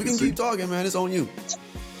keep talking, we can keep talking, man. It's on you.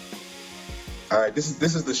 All right, this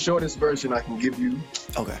is the shortest version I can give you.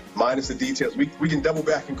 Okay. Minus the details. We can double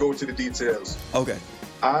back and go into the details. Okay.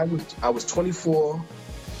 I was 24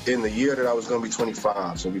 in the year that I was going to be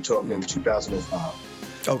 25. So we're talking in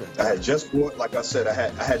 2005. Okay. I had just bought, like I said,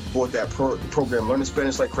 I had bought that program, Learning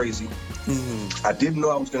Spanish Like Crazy. Mm-hmm. I didn't know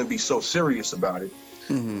I was going to be so serious about it.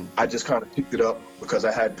 Mm-hmm. I just kind of picked it up because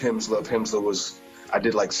I had Pimsleur. Pimsleur I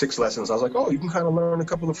did like 6 lessons. I was like, oh, you can kind of learn a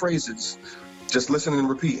couple of phrases. Just listening and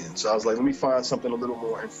repeating. So I was like, let me find something a little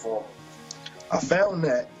more informal. I found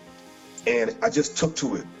that, and I just took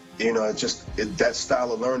to it. That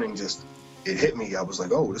style of learning it hit me. I was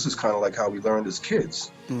like, oh, this is kind of like how we learned as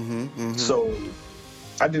kids. Mm-hmm, mm-hmm. So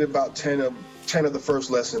I did about 10 of the first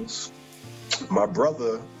lessons. My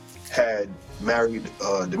brother had married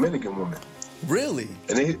a Dominican woman. Really?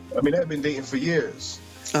 And they had been dating for years.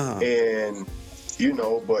 Uh-huh. And,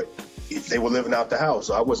 but they were living out the house.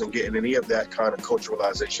 So I wasn't getting any of that kind of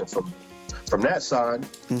culturalization from that side.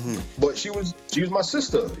 Mm-hmm. But she was my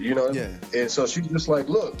sister, Yeah. And so she was just like,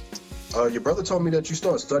 look, your brother told me that you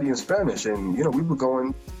started studying Spanish, and we were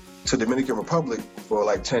going to Dominican Republic for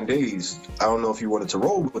like 10 days. I don't know if you wanted to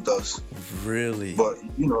roll with us. Really? But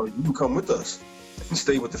you can come with us and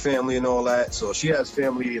stay with the family and all that. So she has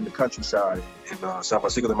family in the countryside in San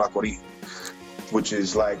Francisco de Macorís, which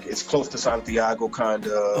is like, it's close to Santiago, kind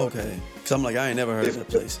of. Okay. Because I'm like, I ain't never heard of that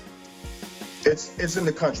place. It's in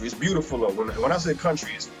the country. It's beautiful though. When I say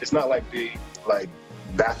country, it's not like the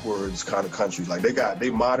backwards kind of country. Like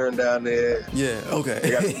they modern down there. Yeah. Okay.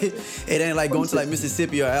 It ain't like going to like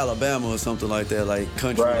Mississippi or Alabama or something like that. Like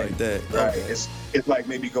country like that. Right. Okay. It's like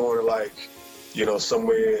maybe going to like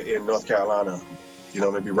somewhere in North Carolina.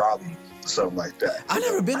 Maybe Raleigh, something like that. I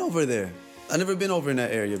never been over there. I never been over in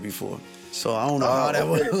that area before. So I don't know how that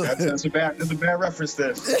was. That's a bad reference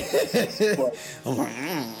then.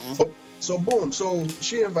 So boom, so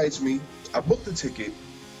she invites me. I booked the ticket.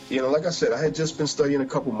 Like I said, I had just been studying a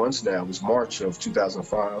couple months now. It was March of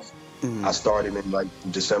 2005. Mm-hmm. I started in like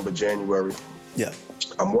December, January. Yeah.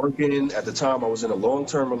 I'm working. At the time, I was in a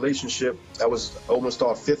long-term relationship. That was almost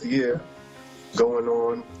our 5th year going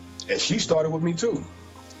on. And she started with me too.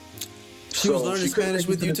 She was learning Spanish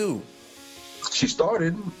with you too? She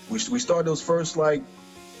started. We started those first 6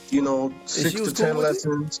 to 10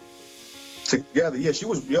 lessons together. Yeah, she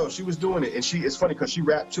was doing it. And it's funny because she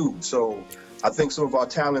rapped too. So I think some of our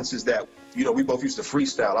talents is that, we both used to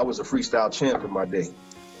freestyle. I was a freestyle champ in my day.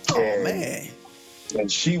 Man. And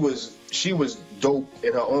she was dope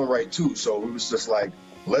in her own right too. So it was just like,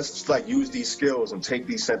 let's just use these skills and take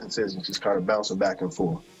these sentences and just kind of bounce them back and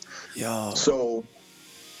forth. Yo. So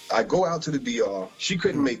I go out to the DR. She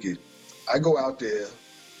couldn't make it. I go out there.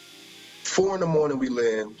 4 a.m. we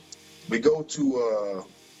land. We go to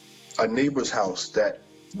a neighbor's house that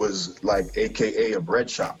was like AKA a bread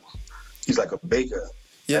shop. He's like a baker.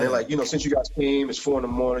 Yeah. And they're like, since you guys came, it's 4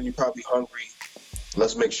 a.m. You're probably hungry.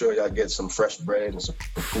 Let's make sure y'all get some fresh bread and some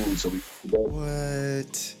food so we can go.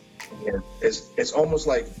 What? Yeah. It's almost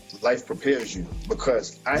like life prepares you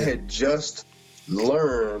because I had just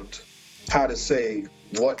learned how to say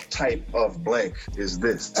what type of blank is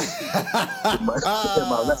this in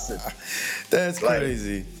my lesson. That's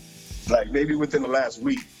crazy. Like maybe within the last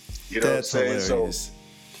week, you know That's what I'm saying? hilarious.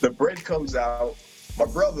 So the bread comes out. My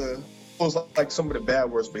brother was like some of the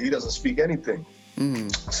bad words, but he doesn't speak anything.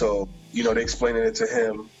 So, you know, they explaining it to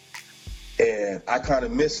him, and I kind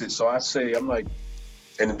of miss it. So I'm like,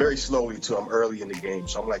 and very slowly too, I'm early in the game.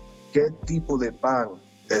 So I'm like, ¿Qué tipo de pan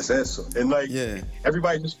es eso? And like,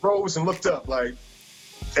 everybody just froze and looked up, like,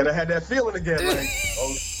 and I had that feeling again, like,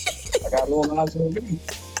 oh, I got all eyes on me.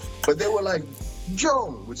 But they were like,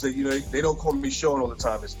 Joan, which they, you know, they don't call me Shaun all the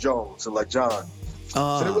time. It's Joan, so like John.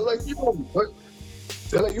 So they were like, Joan, what?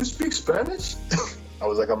 They're like, you speak Spanish? I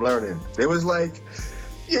was like, I'm learning. They was like,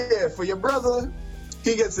 yeah, for your brother,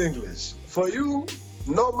 he gets English. For you,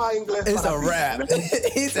 no my English. It's a rap.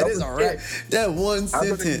 He said it's a rap. That one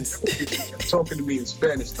sentence. Talking to me in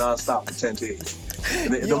Spanish nonstop for 10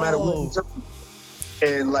 days. No matter what.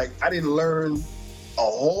 And like, I didn't learn a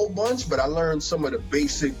whole bunch, but I learned some of the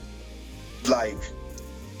basic, like,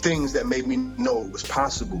 things that made me know it was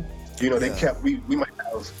possible. You know, they kept, we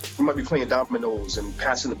might be playing dominoes and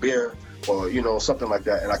passing the beer or, you know, something like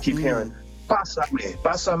that. And I keep hearing,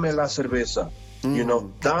 pásame la cerveza. You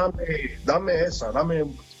know, dame esa,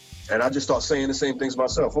 dame. And I just start saying the same things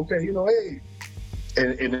myself. Okay, you know, hey.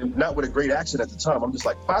 And not with a great accent at the time. I'm just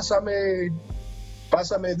like, pásame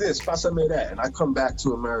this, pásame that. And I come back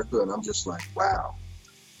to America and I'm just like, wow.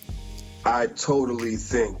 I totally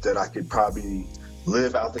think that I could probably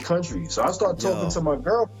live out the country. So I start talking to my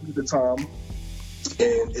girlfriend at the time,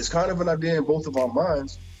 and it's kind of an idea in both of our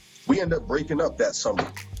minds. We end up breaking up that summer.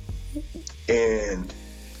 And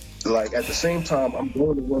like at the same time, I'm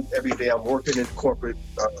going to work every day. I'm working in corporate,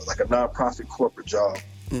 like a nonprofit corporate job,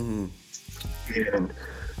 and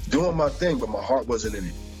doing my thing, but my heart wasn't in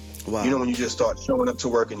it. Wow. You know, when you just start showing up to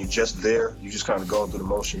work and you're just there, you just kind of going through the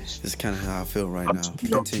motions. It's kind of how I feel right now. You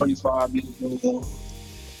know, 25 years old.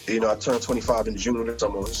 You know, I turned 25 in June or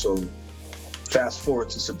something. So fast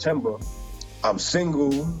forward to September, I'm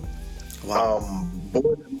single. Wow. I'm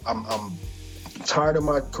bored. I'm tired of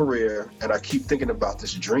my career, and I keep thinking about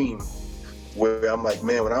this dream where I'm like,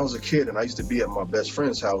 man, when I was a kid and I used to be at my best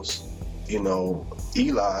friend's house, you know,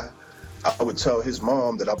 Eli, I would tell his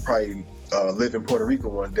mom that I'll probably live in Puerto Rico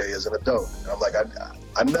one day as an adult. And I'm like,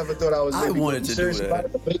 I never thought I was wanted to do that.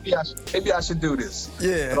 It, but maybe I should do this.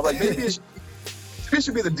 Yeah. And I'm like, maybe it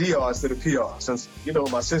should be the DR instead of PR, since, you know,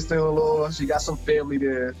 my sister-in-law, she got some family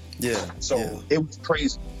there. Yeah. So it was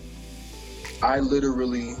crazy. I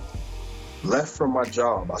literally left from my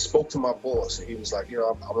job. I spoke to my boss, and he was like, you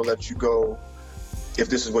know, I'm gonna let you go if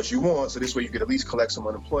this is what you want, so this way you could at least collect some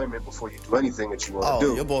unemployment before you do anything that you want to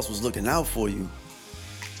do. Your boss was looking out for you.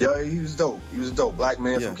 Yeah, he was dope. He was a dope black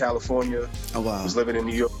man from California. Oh wow. Was living in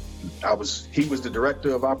New York. He was the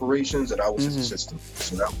director of operations, and I was his assistant.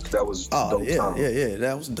 So that was dope time. Yeah.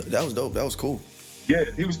 That was dope. That was cool. Yeah,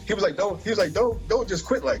 he was like, don't just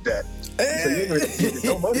quit like that. Hey. So you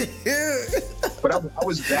no money. But I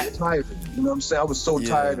was that tired. You know what I'm saying? I was so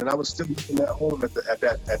tired, and I was still living at home at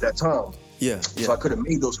that time. Yeah. So I could have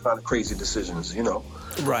made those kind of crazy decisions, you know.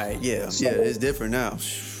 Right. Yeah. So, it's different now.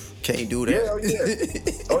 Can't do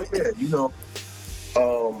that. Oh yeah. You know.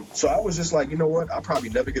 So I was just like, you know what? I'll probably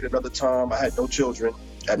never get another time. I had no children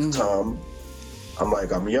at the time. I'm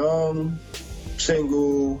like, I'm young,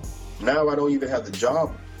 single. Now I don't even have the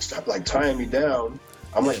job. Stop like tying me down.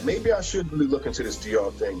 I'm like, maybe I should really look into this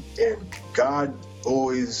DR thing. And God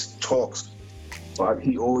always talks.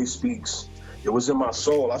 He always speaks. It was in my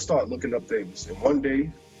soul. I started looking up things. And one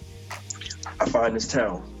day, I find this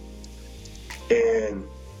town. And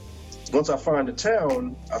once I find the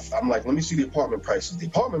town, I'm like, let me see the apartment prices. The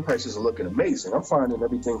apartment prices are looking amazing. I'm finding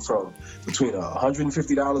everything from between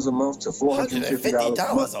 $150 a month to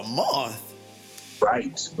 $450 a month.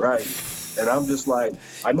 Right. And I'm just like,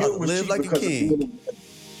 I knew it was cheap like because of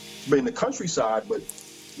being in the countryside, but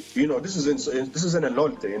you know, this is in El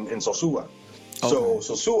Norte, in Sosúa. Okay. So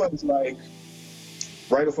Sosúa is like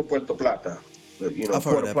right off of Puerto Plata. You know,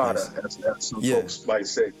 Puerto Plata, as some folks might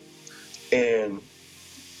say. And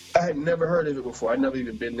I had never heard of it before. I'd never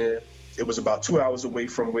even been there. It was about 2 hours away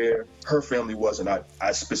from where her family was, and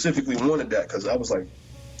I specifically wanted that because I was like,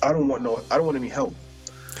 I don't want any help.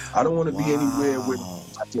 I don't want to be anywhere where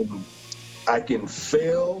I can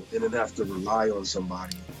fail and then have to rely on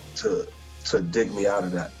somebody to dig me out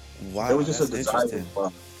of that. Wow, it was just a desire of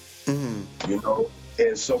mine, you know.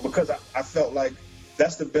 And so because I felt like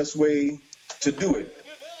that's the best way to do it.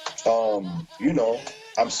 You know,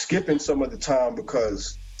 I'm skipping some of the time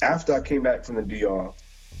because after I came back from the DR,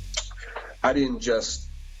 I didn't just,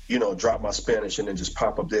 drop my Spanish and then just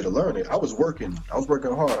pop up there to learn it. I was working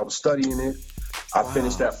hard. I was studying it. I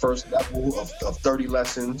finished that first level of 30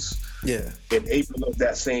 lessons. Yeah. In April of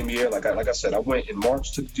that same year, like I said, I went in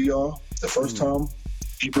March to the DR the first time.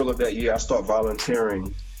 April of that year, I started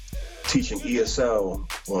volunteering, teaching ESL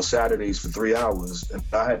on Saturdays for 3 hours, and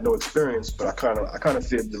I had no experience, but I kind of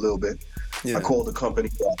fibbed a little bit. Yeah. I called the company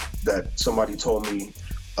that somebody told me,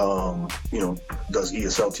 does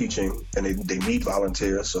ESL teaching, and they need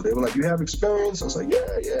volunteers. So they were like, "You have experience?" I was like,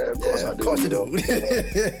 "Yeah, of course I do." Of course you do.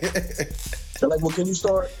 They're like, "Well, can you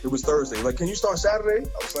start?" It was Thursday. Like, "Can you start Saturday?"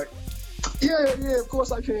 I was like, "Yeah, of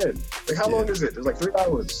course I can." Like, "How long is it?" It was like 3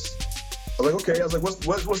 hours. I was like, "Okay." I was like, "What's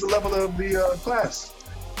the level of the class?"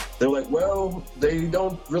 They were like, "Well, they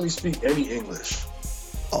don't really speak any English."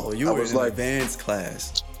 Oh, you were in an advanced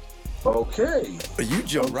class. Okay. You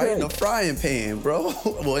jumped right in the frying pan, bro.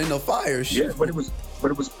 Well, in the fire shit. Yeah, but it was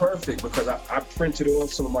perfect because I printed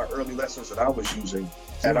off some of my early lessons that I was using,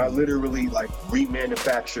 and I literally like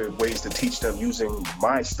remanufactured ways to teach them using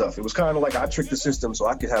my stuff. It was kind of like I tricked the system so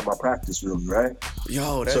I could have my practice really, right?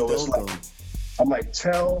 Yo, that's so dope. It's like, I'm like,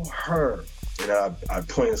 "Tell her," and I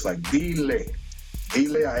point. It's like, dile a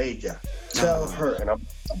ella. Tell her, and I'm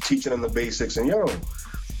teaching them the basics. And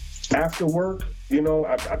after work,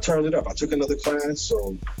 I turned it up. I took another class,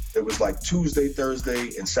 so it was like Tuesday,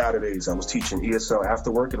 Thursday, and Saturdays. I was teaching ESL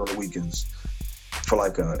after work and on the weekends for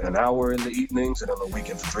like an hour in the evenings, and on the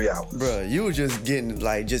weekend for 3 hours. Bro, you were just getting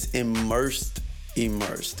like just immersed,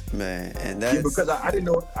 man, and that's because I didn't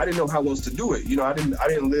know how else to do it. I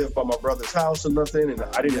didn't live by my brother's house or nothing, and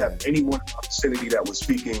I didn't have anyone in my vicinity that was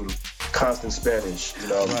speaking constant Spanish.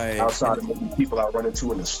 Right. Outside of maybe people I run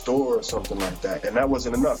into in the store or something like that, and that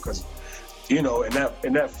wasn't enough because. In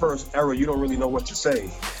that first era, you don't really know what to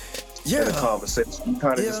say in a conversation. You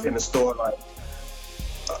kind of just in the store like,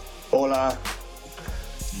 "Hola,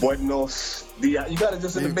 buenos dias." You got to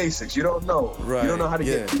just in the basics. You don't know. Right. You don't know how to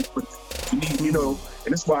get people. You need, and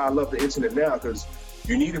that's why I love the internet now, because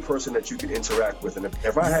you need a person that you can interact with. And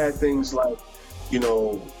if I had things like,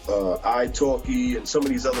 iTalki and some of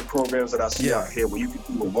these other programs that I see out here where you can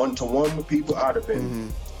do a one-to-one with people, I'd have been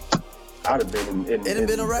in. It'd have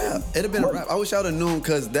been a wrap. It'd have been a wrap. I wish I'd have known,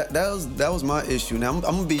 because that was my issue. Now I'm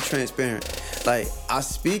gonna be transparent. Like, I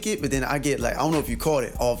speak it, but then I get like, I don't know if you caught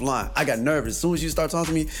it offline. I got nervous. As soon as you start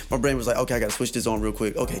talking to me, my brain was like, "Okay, I gotta switch this on real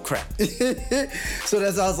quick." Okay, crap. So I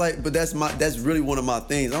was like, but that's really one of my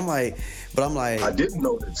things. I'm like, I didn't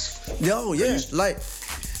know this. Yo, yeah, like.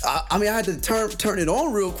 I had to turn it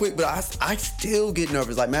on real quick, but I still get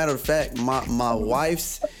nervous. Like, matter of fact, my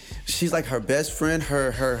wife's, she's like her best friend.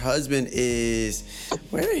 Her husband is,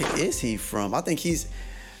 where is he from? I think he's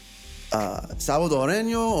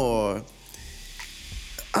Salvadoreño, or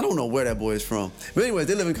I don't know where that boy is from. But anyways,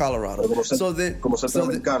 they live in Colorado. Him? I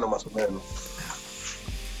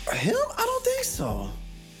don't think so.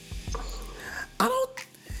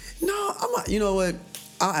 You know what?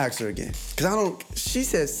 I'll ask her again. She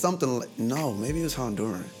said something like, no, maybe it was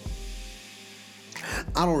Honduran.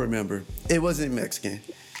 I don't remember. It wasn't Mexican.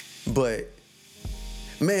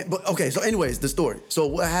 Okay, so anyways, the story. So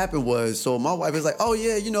what happened was, my wife is like, "Oh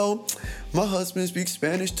yeah, my husband speaks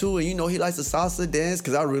Spanish too, and he likes the salsa dance,"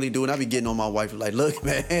 because I really do, and I be getting on my wife like, "Look,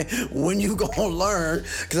 man, when you gonna learn?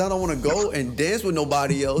 Because I don't want to go and dance with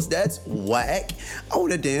nobody else. That's whack. I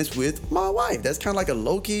want to dance with my wife. That's kind of like a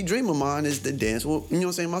low-key dream of mine, is to dance with,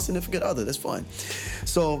 my significant other. That's fun."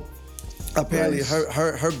 So apparently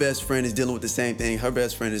her best friend is dealing with the same thing. Her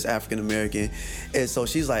best friend is African American, and so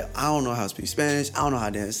she's like, "I don't know how to speak Spanish. I don't know how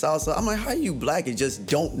to dance salsa." I'm like, "How you black and just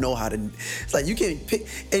don't know how to?" It's like, you can't pick.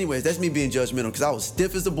 Anyways, that's me being judgmental, because I was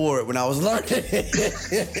stiff as a board when I was learning.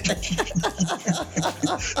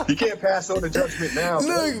 You can't pass on the judgment now.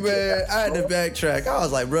 Look, man, I had to backtrack. I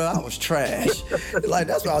was like, bro, I was trash. Like,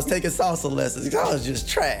 that's why I was taking salsa lessons, because I was just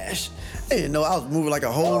trash. I didn't know I was moving like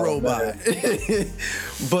a whole robot.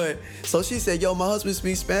 But so she said, "Yo, my husband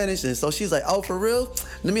speaks Spanish," and so she's like, "Oh, for real?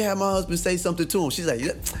 Let me have my husband say something to him." She's like,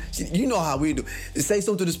 "You know how we do. Say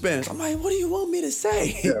something to Spanish." I'm like, "What do you want me to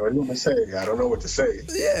say?" Yeah, what do you want me to say? I don't know what to say.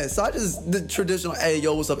 Yeah, so I just, the traditional, "Hey,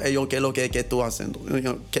 yo, what's up? Hey, yo, que lo que tú haciendo?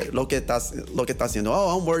 Lo que estás haciendo?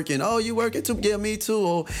 Oh, I'm working. Oh, you working too? Yeah, me too.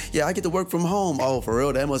 Oh, yeah, I get to work from home. Oh, for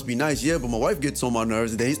real? That must be nice. Yeah, but my wife gets on my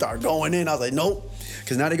nerves." And then he started going in. I was like, "Nope."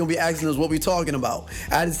 Because now they're going to be asking us what we talking about.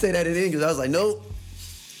 I didn't say that in English. I was like, "Nope,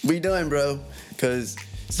 we done, bro." Because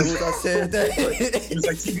as soon as I said that. He was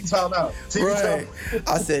like, "TV time out." Right.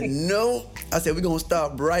 I said, "Nope." I said, "We're going to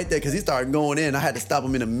stop right there," because he started going in. I had to stop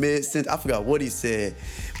him in the mid-sentence. I forgot what he said.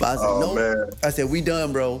 But I said, "Nope." Man. I said, "We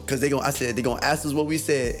done, bro." Because they're going to ask us what we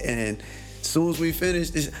said. And as soon as we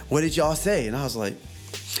finished, "What did y'all say?" And I was like,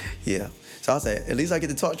 Yeah. So I said, at least I get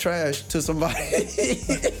to talk trash to somebody.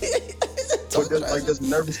 But does the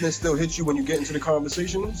nervousness still hit you when you get into the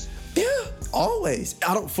conversations? Yeah, always.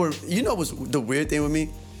 What's the weird thing with me?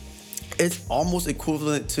 It's almost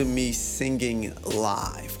equivalent to me singing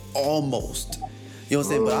live. Almost. You know what I'm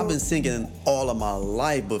saying? But I've been singing all of my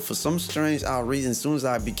life, but for some strange odd reason, as soon as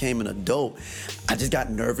I became an adult, I just got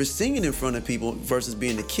nervous singing in front of people versus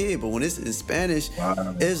being a kid. But when it's in Spanish,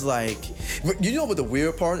 it's like, you know what the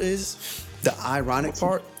weird part is? The ironic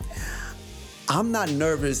part? I'm not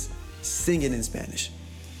nervous singing in Spanish.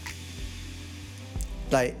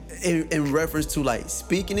 Like, in reference to, like,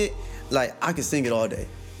 speaking it, like, I can sing it all day.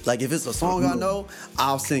 Like, if it's a song I know,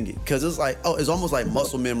 I'll sing it. Because it's like, it's almost like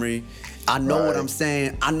muscle memory. I know what I'm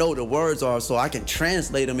saying. I know the words are, so I can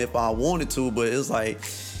translate them if I wanted to. But it's like,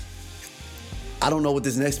 I don't know what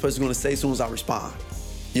this next person's going to say as soon as I respond.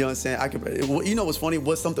 You know what I'm saying? You know what's funny?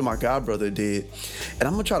 What's something my god brother did? And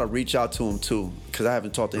I'm going to try to reach out to him, too. Because I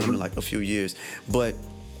haven't talked to him in, like, a few years. But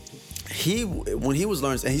when he was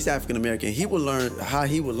learning, and he's African American, he would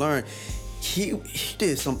learn. He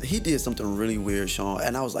did something really weird, Shaun,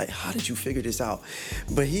 and I was like, how did you figure this out?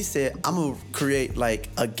 But he said, I'm gonna create like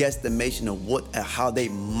a guesstimation of how they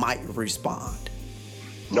might respond.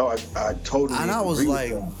 No, I totally And I was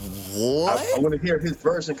like, what? I want to hear his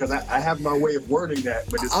version because I have my way of wording that.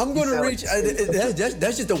 But I'm going to reach,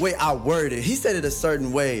 that's just the way I word it. He said it a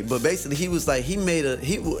certain way, but basically he was like, he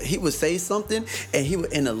would say something and he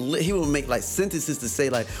would make like sentences to say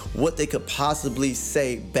like what they could possibly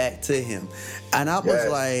say back to him. And I was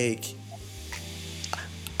like,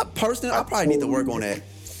 personally, I probably need to work on that.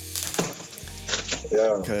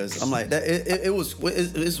 Yeah. Because I'm like,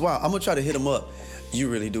 it's wild. I'm going to try to hit him up. You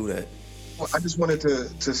really do that. Well, I just wanted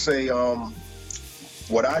to say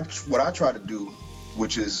what I try to do,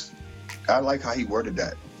 which is I like how he worded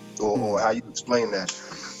that or how you explain that.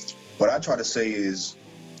 What I try to say is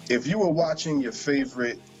if you were watching your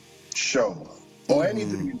favorite show or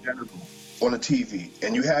anything in general on a TV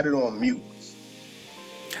and you had it on mute,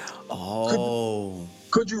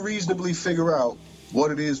 could you reasonably figure out what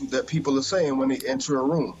it is that people are saying when they enter a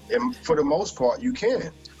room? And for the most part, you can.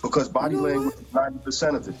 Because body language is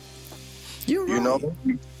 90% of it. You're right. You know,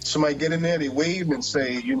 somebody get in there, they wave and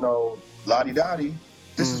say, you know, la-di-da-di.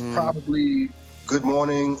 This is probably good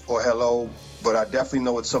morning or hello, but I definitely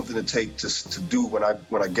know it's something to take to do when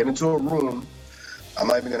I get into a room. I'm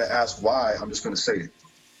not even going to ask why. I'm just going to say it.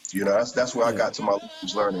 You know, that's where I got to my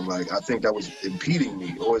learning. Like, I think that was impeding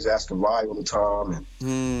me, always asking why all the time.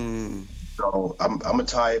 And so I'm gonna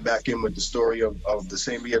tie it back in with the story of the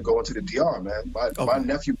same year going to the DR, man. My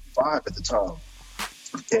nephew was 5 at the time,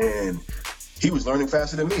 and he was learning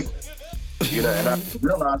faster than me. You know, and I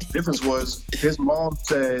realized the difference was his mom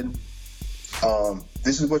said,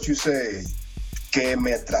 "This is what you say, que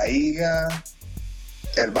me traiga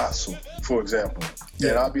el vaso," for example.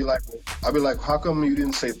 And I'd be like, how come you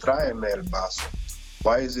didn't say tráeme el vaso?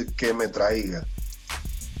 Why is it que me traiga?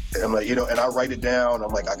 And I'm like, you know, and I write it down.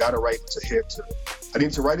 I'm like, I gotta write to here. I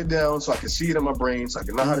need to write it down so I can see it in my brain, so I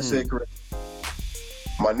can know how to say it correctly.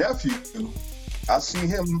 My nephew, I see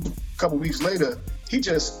him a couple weeks later. He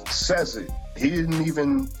just says it. He didn't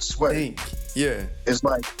even sweat it. Yeah. It's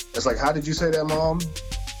like, how did you say that, Mom?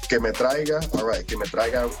 Que me traiga. All right, que me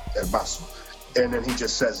traiga el vaso. And then he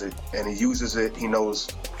just says it, and he uses it. He knows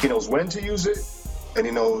when to use it, and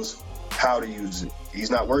he knows how to use it. He's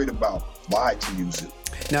not worried about why to use it.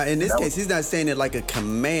 Now, in this case, he's not saying it like a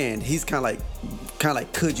command. He's kind of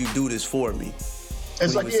like, could you do this for me?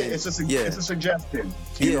 It's like, it's a suggestion.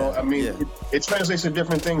 You know, I mean, it translates to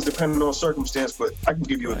different things depending on circumstance, but I can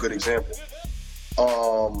give you a good example.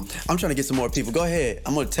 I'm trying to get some more people. Go ahead.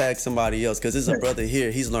 I'm going to tag somebody else because there's a brother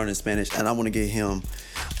here. He's learning Spanish, and I want to get him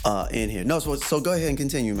in here. No, so go ahead and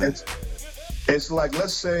continue, man. It's like,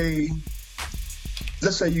 let's say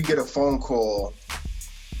you get a phone call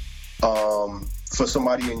for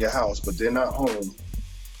somebody in your house, but they're not home.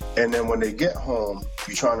 And then when they get home,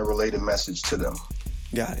 you're trying to relay a message to them.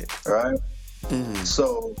 Got it. All right? Mm-hmm.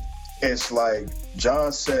 So it's like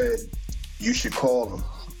John said, you should call them.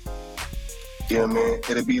 You know what I mean?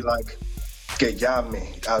 It'd be like, que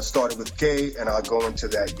llame. I started with que, and I'll go into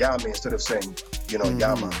that llame instead of saying, you know,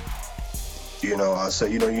 llama. You know, I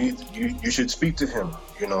say, you know, you should speak to him.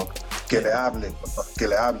 You know, que le hable, que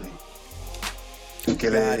le hable.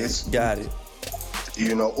 Got it.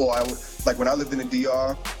 You know, or like when I lived in the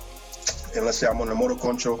DR, and let's say I'm on a motor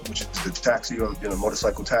concho, which is the taxi, or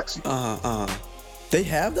motorcycle taxi. They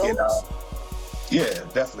have those? Yeah,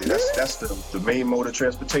 definitely. Really? That's the main mode of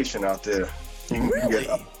transportation out there. You can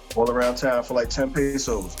get all around town for like 10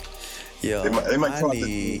 pesos. Yo, they might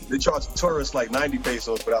charge tourists like 90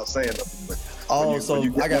 pesos without saying nothing. But so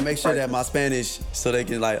I gotta make sure that my Spanish, so they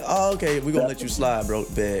can like, oh, okay, we're gonna let you slide, bro.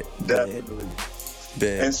 Bad.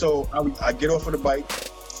 And so I get off of the bike,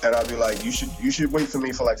 and I'll be like, you should wait for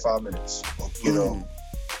me for like 5 minutes. You know,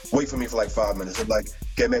 wait for me for like 5 minutes. I'm like,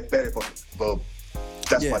 que me espere,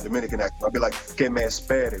 that's my Dominican accent. I'll be like, que me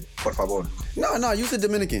espere, por favor. No, use the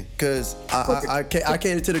Dominican, because I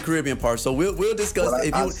cater to the Caribbean part. So we'll discuss.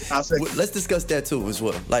 Let's discuss that too as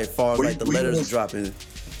well. Like far as like the letters dropping.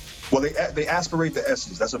 Well, they aspirate the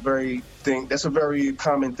S's. That's a very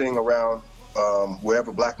common thing around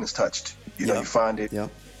wherever blackness touched. You know, you find it. Yeah.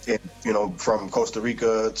 From Costa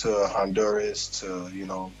Rica to Honduras to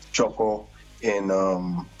Choco in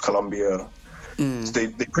Colombia. So they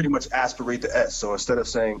pretty much aspirate the S. So instead of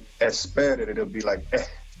saying espere, it'll be like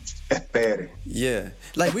espere. Yeah,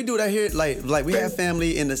 like we do that here. Like we have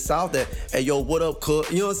family in the South that, hey, yo, what up, cook?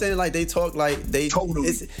 You know what I'm saying? Like they talk like they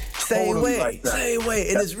it's same way, like same way,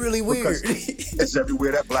 and it's really weird. It's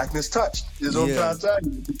everywhere that blackness touched. Is what I'm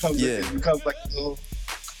trying to tell you. It becomes like a little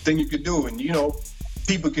thing you can do, and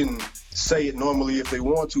people can say it normally if they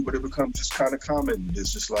want to, but it becomes just kind of common.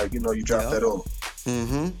 It's just like you drop that off.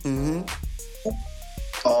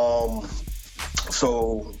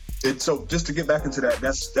 So just to get back into that,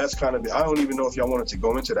 that's kind of I don't even know if y'all wanted to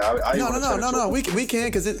go into that. No. We can,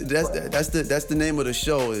 because that's the name of the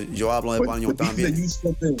show. Yo hablo español también. These are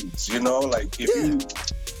useful things, like if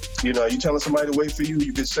you telling somebody to wait for you,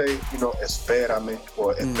 you could say espérame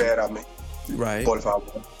or espérame, right? Por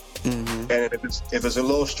favor. And if it's a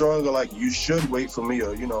little stronger, like you should wait for me,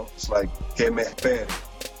 or it's like que me espere.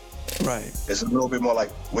 Right. It's a little bit more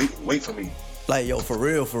like wait for me. Like, yo, for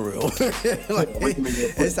real. Like,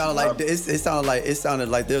 it sounded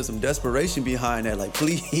like there was some desperation behind that. Like,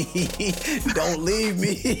 please, don't leave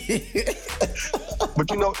me.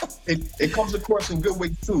 But it comes across in good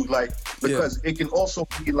way too. Like, because it can also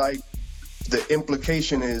be like the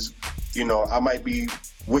implication is, I might be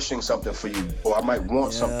wishing something for you, or I might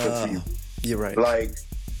want something for you. You're right. Like,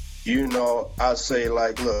 I say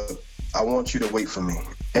like, look, I want you to wait for me.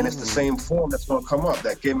 And it's the same form that's going to come up.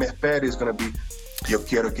 That que me espere is going to be yo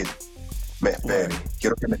quiero que me espere.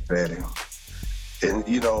 Quiero que me espere. And,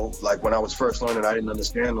 like when I was first learning, I didn't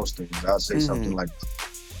understand those things. I'd say something like,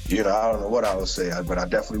 I don't know what I would say, but I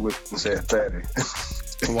definitely wouldn't say espere.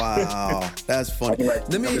 Wow, that's funny. I'd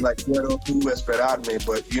be like, quiero tú esperarme.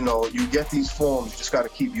 But, you get these forms, you just got to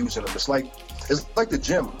keep using them. It's like the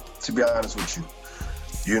gym, to be honest with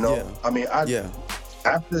you. I mean,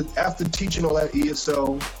 After teaching all that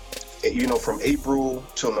ESL, from April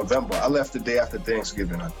till November, I left the day after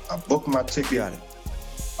Thanksgiving. I booked my ticket. Got it.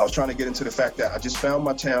 I was trying to get into the fact that I just found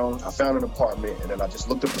my town, I found an apartment, and then I just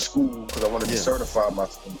looked up a school because I wanted to certify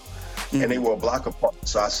myself. And they were a block apart.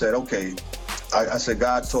 So I said, okay, I said,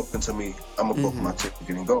 God talking to me, I'm going to book my ticket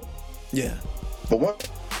and go. Yeah. But once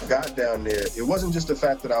I got down there, it wasn't just the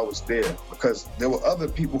fact that I was there, because there were other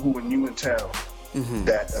people who were new in town.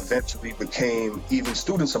 That eventually became even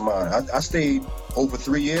students of mine. I stayed over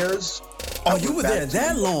 3 years. Oh, you were there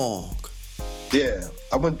that long? Yeah,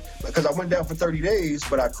 I went down for 30 days,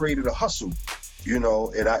 but I created a hustle, and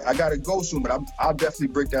I got to go soon, but I'll definitely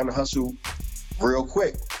break down the hustle real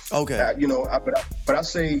quick. Okay. But I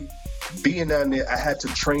say being down there, I had to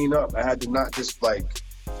train up. I had to not just like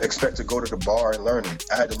expect to go to the bar and learn it.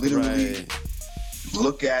 I had to literally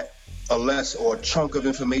look at a less or a chunk of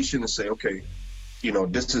information and say, okay,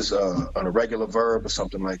 this is an irregular verb or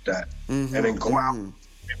something like that. And then go out and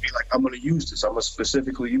be like, I'm going to use this. I'm going to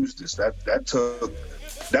specifically use this.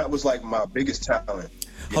 That was like my biggest talent.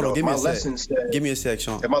 Hold on, give me a sec. Give me a sec,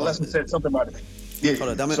 Shaun. And my lesson said something about it. Yeah,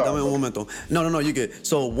 hold on, dame un momento. No, you're good.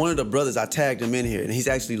 So one of the brothers, I tagged him in here, and he's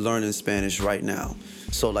actually learning Spanish right now.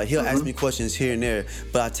 So like he'll ask me questions here and there,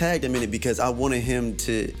 but I tagged him in it because I wanted him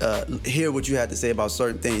to hear what you had to say about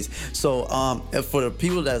certain things. So for the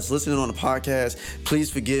people that's listening on the podcast,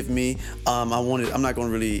 please forgive me. I'm not gonna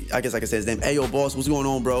really, I guess I can say his name. Hey yo, boss, what's going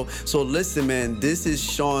on, bro? So listen, man, this is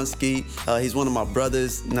Shaun Skeete. He's one of my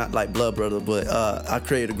brothers, not like blood brother, but I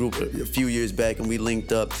created a group a few years back and we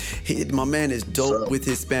linked up. My man is dope with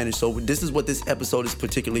his Spanish. So this is what this episode is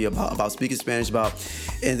particularly about speaking Spanish about,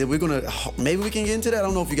 and then maybe we can get into that. I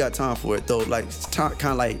don't know if you got time for it though, like kind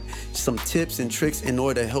of like some tips and tricks in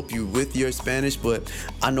order to help you with your Spanish. But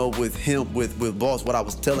I know with him, with boss, what I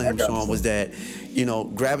was telling him, Shaun, was that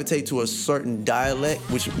gravitate to a certain dialect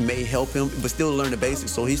which may help him, but still learn the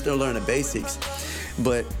basics. So he's still learning the basics,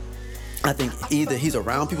 but I think either he's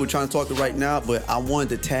around people trying to talk to right now, but I wanted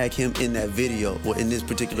to tag him in that video, or in this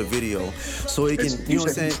particular video, so he can, you know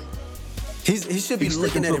what I'm saying? He should be He's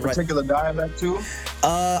looking sticking at to it a right. particular dialect too.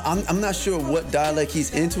 I'm not sure what dialect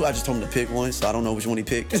he's into. I just told him to pick one, so I don't know which one he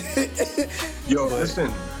picked. Yo,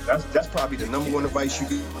 listen, that's probably the number one advice you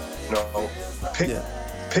can, pick Yeah.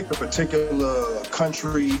 pick a particular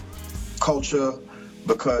country, culture,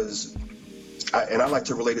 because I like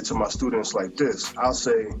to relate it to my students like this. I'll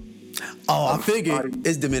say, Oh, I figured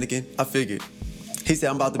it's Dominican. I figured. He said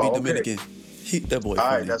I'm about to be okay. Dominican. That boy. All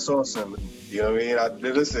right, Funny. that's awesome. You know what I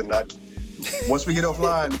mean? Listen, once we get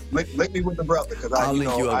offline, link me with the brother, because I'll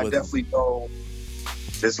link you up I with him. definitely know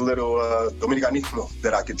this little Dominicanismo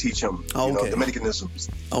that I could teach him. Oh, okay. Dominicanisms.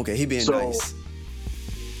 Okay, he being So, nice.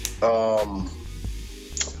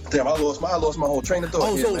 Damn, I lost my whole train of thought.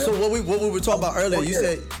 Oh, here, man. so what we were talking about earlier? You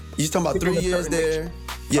said you was talking about People 3 years in a certain there.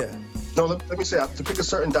 Yeah. No, let me say, to pick a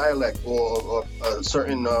certain dialect or a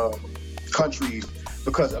certain country,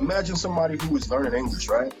 because imagine somebody who is learning English,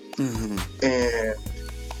 right? Mm-hmm. And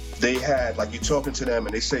they had, like, you're talking to them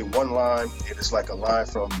and they say one line, and it's like a line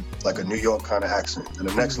from like a New York kind of accent. And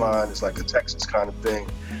the next line is like a Texas kind of thing.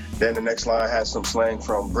 Then the next line has some slang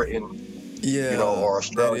from Britain, Yeah. or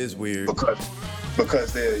Australia. That is weird.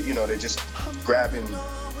 Because they're just grabbing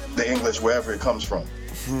the English wherever it comes from.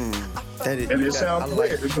 That is, And it sounds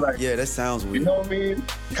weird. It's like, yeah, that sounds weird. you know what I mean?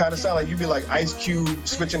 Kind of sound like you'd be like Ice Cube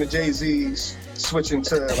switching to Jay-Z's, switching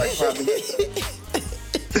to like probably.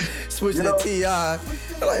 Switching you know, to T.I.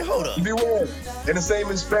 Like, hold up. It'd be weird. And the same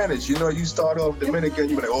in Spanish. You start off Dominican,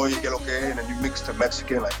 you be like, oh, you get okay, and then you mix to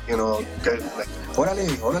Mexican, like, get like,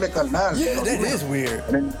 órale carnal. Yeah, that is weird.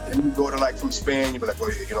 And then you go to like from Spain, you be like,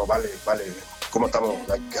 oh, vale, como estamos?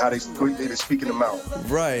 Like how they speak in the mouth.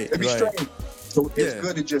 Right. It'd be strange. So it's Yeah.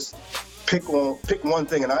 good to just pick one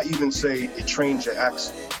thing, and I even say it trains your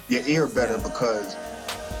ear better, because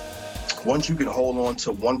once you can hold on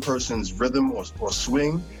to one person's rhythm or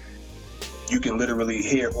swing, you can literally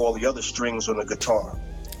hear all the other strings on the guitar.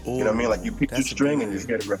 Ooh, you know what I mean? Like you pick your string and you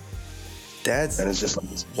hear the rest. That's And it's just like,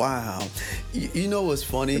 wow. You know what's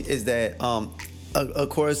funny is that of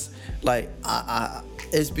course, like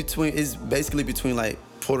it's basically between like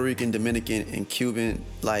Puerto Rican, Dominican, and Cuban,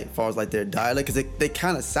 like as far as like their dialect, because they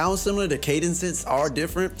kind of sound similar. The cadences are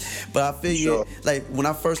different, but I figured like when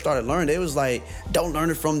I first started learning, they was like, don't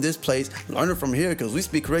learn it from this place, learn it from here, because we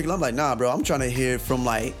speak correctly. I'm like, nah, bro, I'm trying to hear it from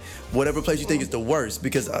like whatever place you think is the worst,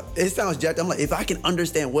 because it sounds jacked. I'm like, if I can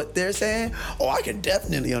understand what they're saying, I can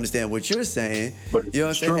definitely understand what you're saying. But You know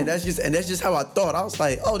what I'm saying? And that's just how I thought. I was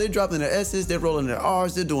like, oh, they're dropping their S's, they're rolling their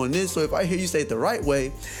R's, they're doing this. So if I hear you say it the right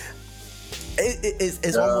way,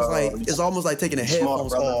 it's almost like taking the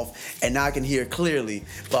headphones off, and now I can hear clearly.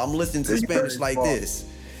 But I'm listening to Spanish like this.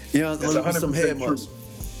 You know, with some headphones.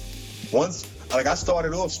 Once, like I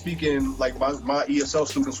started off speaking, like my ESL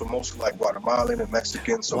students were mostly like Guatemalan and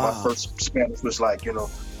Mexican. So my first Spanish was like,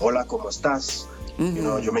 hola, ¿cómo estás?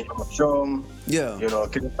 Mm-hmm. Yo me llamo Shaun. Yeah.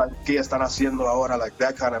 ¿Qué están haciendo ahora? Like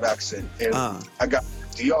that kind of accent. And I got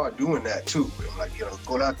DR doing that too. I'm like,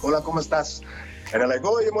 hola, ¿cómo estás? And they're like,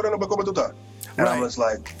 oye, moreno, ¿cómo tú estás? And I was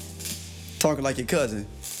like, talking like your cousin.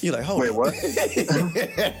 You're like, hold wait, on. what?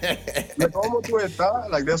 Like, ¿cómo tú estás?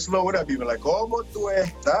 Like, they'll slow it up. Even like, ¿cómo tú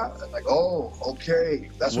estás? Like, oh, okay.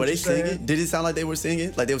 That's Were what they you're singing? saying? Did it sound like they were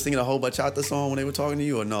singing? Like they were singing a whole bachata song when they were talking to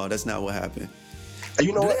you? Or no, that's not what happened? And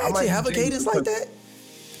you know Do what? they I might actually be have a jaded cadence like because- that?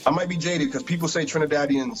 I might be jaded because people say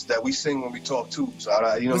Trinidadians that we sing when we talk too. So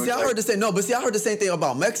But see, I heard the same thing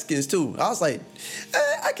about Mexicans too. I was like,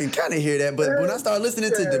 I can kind of hear that, but when I started listening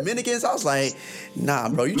to Dominicans, I was like, nah,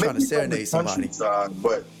 bro, you trying to serenade somebody.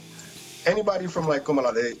 But anybody from like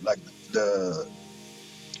the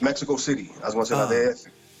Mexico City, I was gonna say la DF,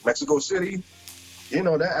 Mexico City,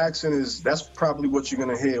 that accent that's probably what you're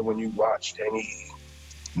gonna hear when you watch any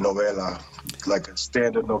novela, like a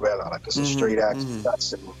standard novela, like it's a straight accent,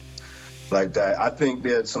 like that. I think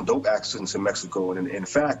there's some dope accents in Mexico, and in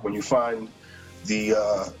fact, when you find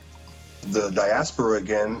the diaspora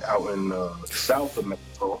again out in south of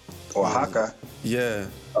Mexico, Oaxaca,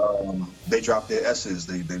 they drop their S's,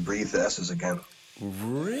 they breathe the S's again.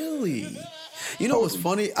 Really? You know what's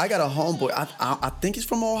funny? I got a homeboy. I think he's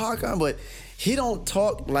from Oaxaca, but he don't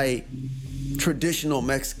talk like traditional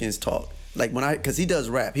Mexicans talk. Like because he does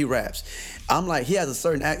rap, he raps. I'm like, he has a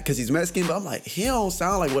certain act because he's Mexican, but I'm like, he don't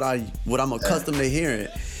sound like what I'm accustomed to hearing.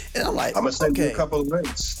 And I'm like, I'm gonna send you a couple of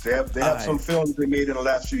links. They have some films they made in the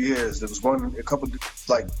last few years. There was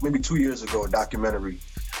like maybe 2 years ago, a documentary.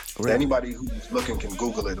 Really? Anybody who's looking can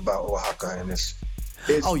Google it about Oaxaca, and it's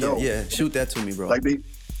dope. yeah, shoot that to me, bro. Like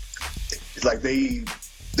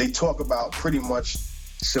they talk about pretty much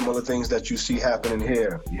similar things that you see happening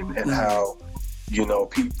here, and how You know,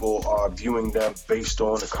 people are viewing them based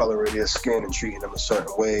on the color of their skin and treating them a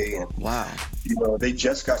certain way. And wow, you know, they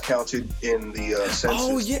just got counted in the census.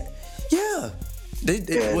 Oh yeah. They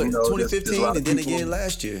what, you know, 2015 there's and then people, again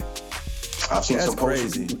last year. I've seen That's some posts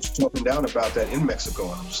crazy. of people talking down about that in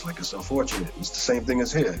Mexico, and I'm just like, it's unfortunate. It's the same thing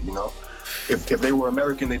as here, you know. If they were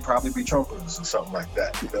American, they'd probably be Trumpers or something like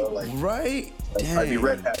that, you know, like right. I'd be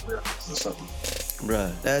red hat or something.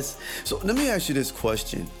 Bruh, that's so. Let me ask you this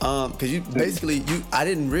question, because you basically I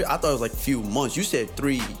thought it was like a few months. You said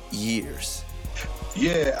 3 years.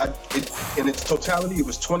 Yeah, in its totality, it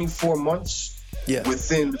was 24 months. Yeah.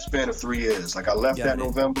 Within the span of 3 years, like I left that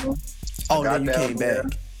November. Oh, then you came back.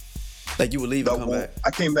 Like you would leave and come back.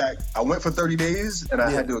 I came back. I went for 30 days, and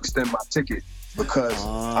I had to extend my ticket because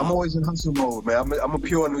I'm always in hustle mode, man. I'm a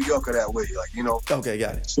pure New Yorker that way, like, you know. Okay,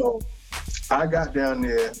 got it. So I got down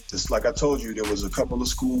there, just like I told you, there was a couple of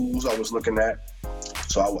schools I was looking at.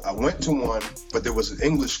 So I went to one, but there was an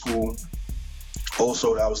English school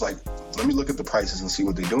also that I was like, let me look at the prices and see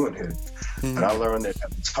what they're doing here. Mm-hmm. And I learned that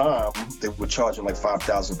at the time, they were charging like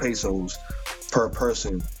 5,000 pesos per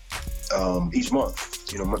person each month.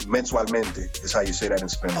 You know, mensualmente is how you say that in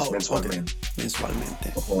Spanish. Mensualmente. Okay.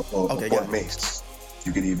 Mensualmente. Or por mes,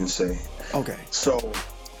 you could even say. Okay. So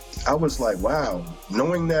I was like, wow,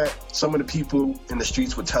 knowing that some of the people in the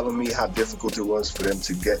streets were telling me how difficult it was for them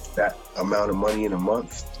to get that amount of money in a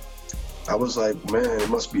month, I was like, man, it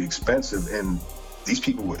must be expensive. And these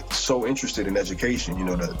people were so interested in education. You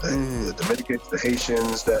know, the Dominicans, the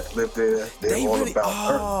Haitians that live there, they're all really,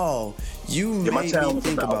 about you made me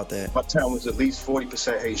think about that. My town was at least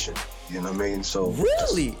 40% Haitian. You know what I mean? So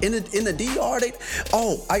really, in the DR,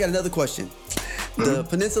 I got another question. The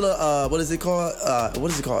peninsula, what is it called?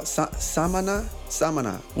 Samana,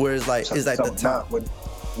 where it's like the top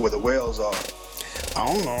where the whales are.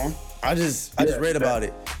 I don't know. I just read about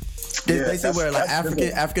it. They say where like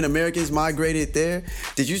African Americans migrated there.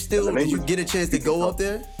 Did you get a chance to go up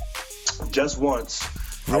there? Just once.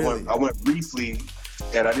 Really? I went briefly,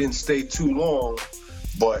 and I didn't stay too long,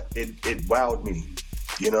 but it wowed me.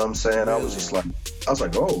 You know what I'm saying? Really? I was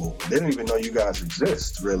like, oh, they didn't even know you guys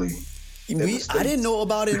exist, really. I didn't know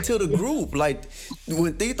about it until the group. Like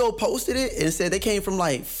when Tito posted it and said they came from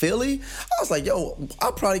like Philly, I was like, yo,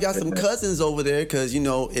 I probably got some cousins over there, because you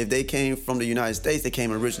know, if they came from the United States, they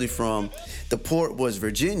came originally from the port was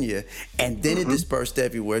Virginia, and then it dispersed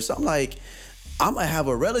everywhere. So I'm like, I might have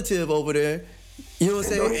a relative over there. You know what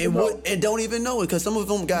I'm saying? And don't even know it, because some of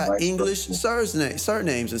them got English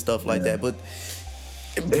surnames and stuff like that. But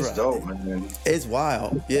it's dope, man. It's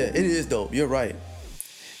wild. Yeah, it is dope. You're right.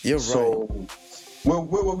 You're right. So, where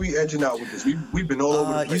were we edging out with this? We've been all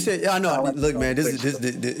over the place. You said, I know. Look, man, this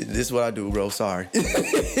is what I do, bro. Sorry. We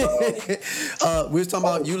was talking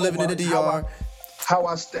about you living in the DR. How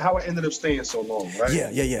I ended up staying so long, right?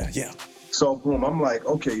 Yeah. So, boom, I'm like,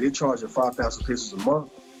 okay, they're charging 5,000 pesos a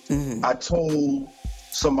month. Mm-hmm. I told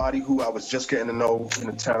somebody who I was just getting to know in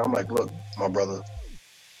the town, I'm like, look, my brother,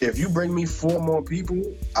 if you bring me 4 more people,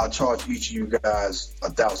 I'll charge each of you guys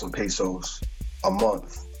 1,000 pesos a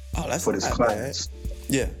month. Oh, that's for this class. Bad.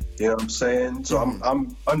 Yeah. You know what I'm saying? So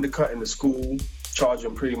I'm undercutting the school,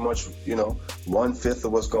 charging pretty much, you know, 1/5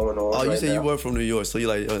 of what's going on. Oh, you said now. You were from New York, so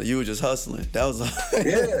you were just hustling. That was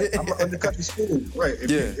yeah, I'm undercutting the school. Right.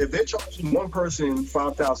 If they're charging one person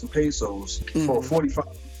 5,000 pesos for 45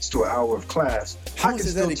 minutes to an hour of class, how much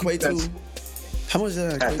does that equate to? How much does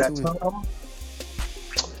that equate to?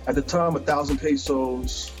 At the time, 1,000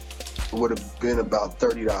 pesos would have been about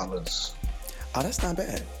 $30. Oh, that's not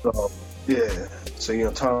bad. So, yeah. So, you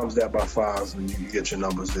know, times that by 5 and you get your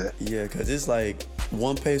numbers there. Yeah, because it's like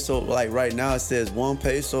 1 peso, like right now it says 1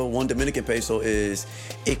 peso, 1 Dominican peso is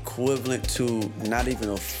equivalent to not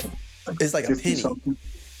even it's like a penny. Something.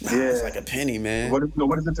 Nah, it's like a penny, man. What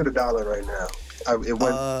is it to the dollar right now? It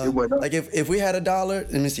went up. Like if we had a dollar,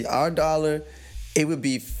 let me see, our dollar, it would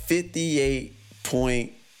be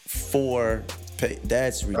 58.4.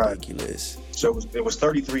 That's ridiculous. Right. So it was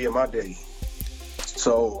 33 in my day.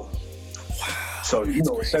 So, you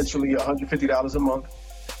know, essentially $150 a month.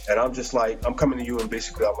 And I'm just like, I'm coming to you and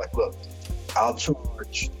basically I'm like, look, I'll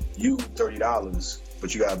charge you $30,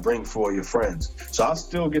 but you got to bring 4 of your friends. So I'll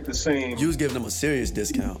still get the same. You was giving them a serious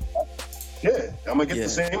discount. Yeah, I'm going to get the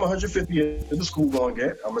same 150 as the school going to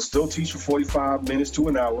get. I'm going to still teach for 45 minutes to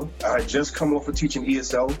an hour. I had just come off of teaching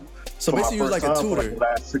ESL. So basically you was like a tutor. For like the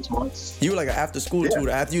last 6 months. You were like an after-school tutor.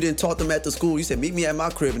 After you didn't taught them at the school, you said, meet me at my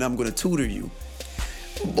crib and I'm going to tutor you.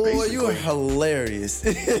 Boy, basically. You are hilarious.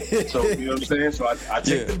 So, you know what I'm saying? So I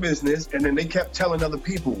take the business, and then they kept telling other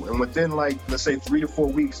people. And within, like, let's say 3 to 4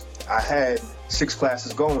 weeks, I had 6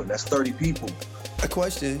 classes going. That's 30 people. A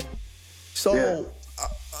question. So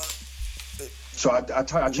So I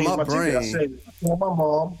changed my ticket. I told my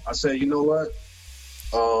mom, I said, you know what?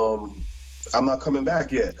 I'm not coming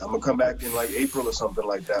back yet. I'm gonna come back in like April or something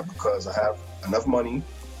like that because I have enough money.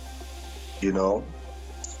 You know,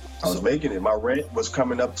 I was making it. My rent was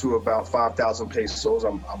coming up to about 5,000 pesos.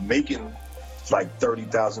 I'm making like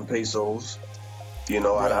 30,000 pesos. You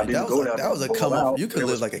know, right. I didn't go down. That was a come up. You could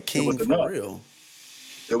live like a king for real.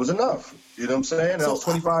 It was enough. You know what I'm saying? And I was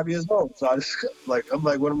 25 years old. So I just I'm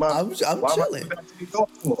like, what am I? I'm chilling.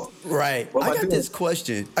 Right. I got this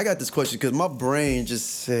question because my brain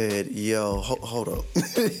just said, yo, hold up.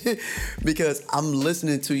 Because I'm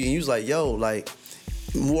listening to you and you was like, yo, like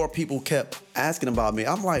more people kept asking about me.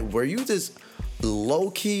 I'm like, were you this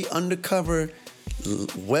low-key, undercover,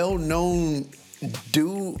 well-known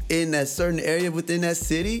dude in that certain area within that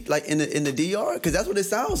city? Like in the DR? Because that's what it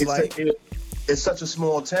sounds like. It's such a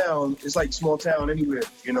small town. It's like small town anywhere,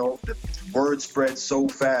 you know. The word spread so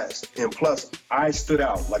fast, and plus, I stood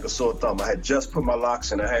out like a sore thumb. I had just put my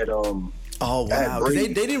locks in. I had Oh wow!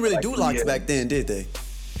 They didn't really do locks back then, did they?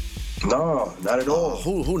 No, not at all.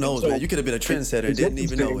 Who knows, man? You could have been a trendsetter and didn't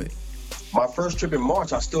even know it. My first trip in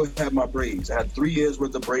March, I still had my braids. I had 3 years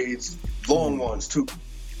worth of braids, long ones too.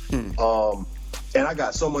 And I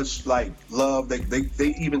got so much like love.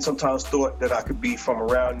 They even sometimes thought that I could be from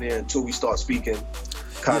around there until we start speaking,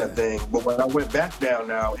 kind of thing. But when I went back down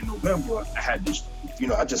now in November, I had this, you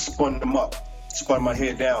know, I just spun them up, spun my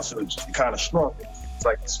hair down so it kind of shrunk. It's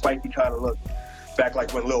like a spiky kind of look, back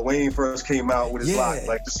like when Lil Wayne first came out with his lock,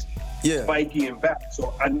 like this spiky and back.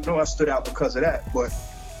 So I know I stood out because of that. But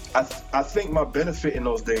I think my benefit in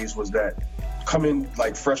those days was that coming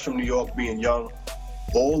like fresh from New York, being young.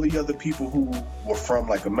 All the other people who were from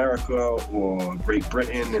like America or Great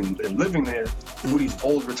Britain and living there were these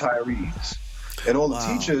old retirees. And all the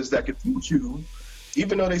teachers that could teach you,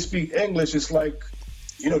 even though they speak English, it's like,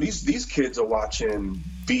 you know, these kids are watching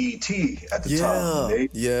BET at the time.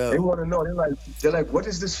 They want to know. They're like, what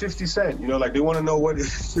is this 50 Cent? You know, like they want to know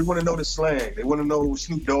they want to know the slang. They want to know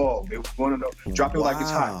Snoop Dogg. They want to know Drop It Like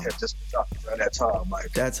It's Hot. Just at that time,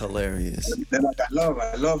 like that's hilarious. And then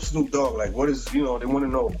I love Snoop Dogg. Like, what is, you know, they want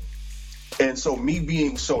to know. And so me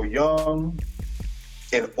being so young,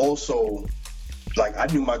 and also like I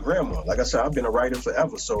knew my grandma. Like I said, I've been a writer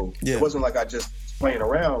forever, so it wasn't like I just playing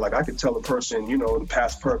around. Like I could tell a person, you know, the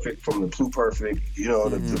past perfect from the pluperfect, you know,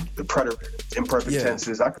 the preterite, imperfect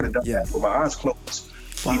tenses. I could have done that with my eyes closed,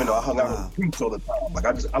 even though I hung out with the freaks all the time. Like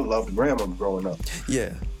I loved grandma growing up.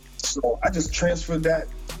 Yeah. So I just transferred that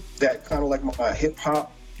kind of like my hip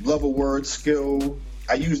hop love of words, skill.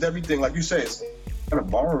 I used everything, like you say, it's kind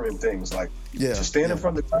of borrowing things. Like to stand in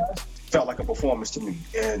front of the class felt like a performance to me,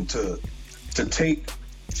 and to take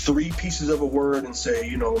 3 pieces of a word and say,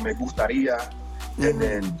 you know, me gustaría. And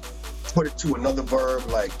then put it to another verb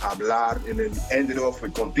like hablar, and then end it off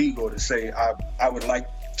with contigo to say I would like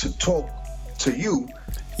to talk to you.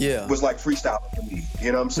 Was like freestyle for me.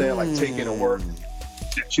 You know what I'm saying? Like taking a word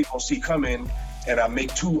that you don't see coming, and I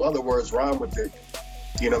make 2 other words rhyme with it.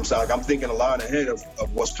 You know what I'm saying? Like I'm thinking a line ahead of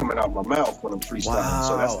what's coming out of my mouth when I'm freestyling.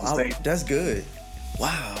 So that's the same. That's good.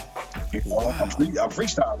 Wow. You know, I'm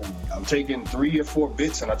freestyling. I'm taking 3 or 4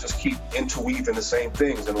 bits and I just keep interweaving the same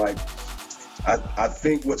things. And like I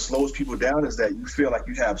think what slows people down is that you feel like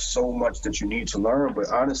you have so much that you need to learn, but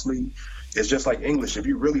honestly, it's just like English. If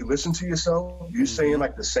you really listen to yourself, you're saying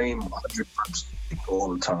like the same 100 words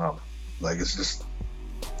all the time. Like it's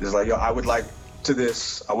like, yo, I would like to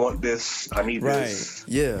this, I want this, I need this.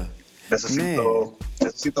 Yeah. Necesito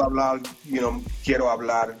hablar, you know, quiero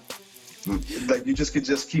hablar. Like you just could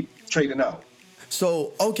just keep trading out.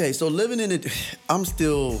 So, okay, so living in it, I'm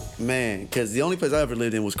still, man, because the only place I ever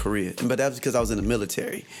lived in was Korea. But that's because I was in the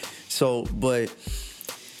military. So, but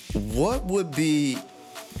what would be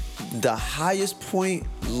the highest point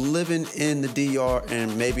living in the DR,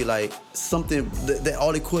 and maybe like something that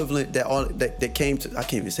all equivalent, that came to, I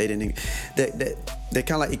can't even say it in English, that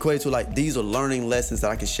kind of like equated to like, these are learning lessons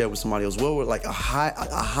that I can share with somebody else. What were like a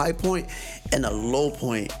high point and a low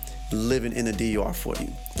point living in the DR for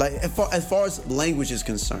you? Like as far as language is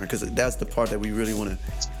concerned, because that's the part that we really want to.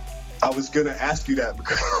 I was gonna ask you that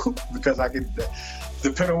because I could,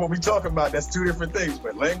 depending on what we talk about, that's 2 different things.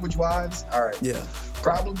 But language wise, all right. Yeah.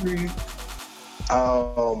 Probably.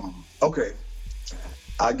 Okay.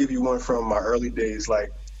 I'll give you one from my early days.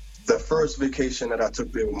 Like the first vacation that I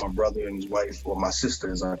took there with my brother and his wife, or my sister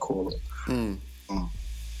as I call it.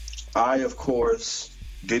 I, of course,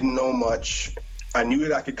 didn't know much. I knew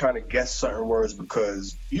that I could kind of guess certain words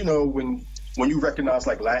because, you know, when when you recognize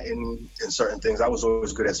like Latin and certain things, I was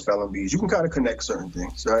always good at spelling bees. You can kind of connect certain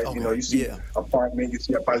things, right? Okay. You know, you see apartment, you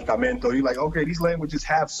see apartamento. You're like, okay, these languages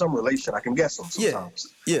have some relation. I can guess them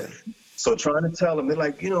sometimes. Yeah. So trying to tell them, they're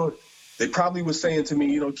like, you know, they probably were saying to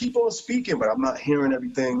me, you know, keep on speaking, but I'm not hearing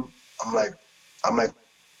everything. I'm like,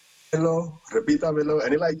 hello, repítamelo.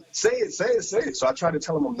 And they're like, say it. So I try to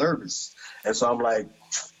tell them I'm nervous. And so I'm like,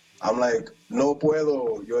 no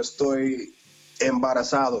puedo, yo estoy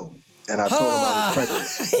embarazado. And I told him I was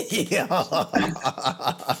pregnant.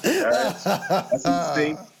 That's a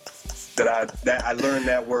mistake that I learned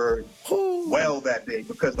that word well that day,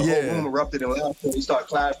 because the whole room erupted in laughter. They start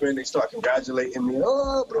clapping, they start congratulating me.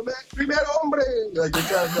 Oh, primer hombre! Like they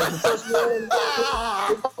try to like the first one.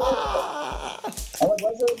 I was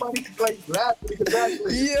like, everybody like laughing,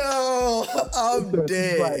 congratulating. Yo, I'm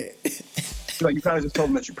dead. Like you kind of just told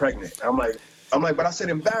them that you're pregnant. I'm like, but I said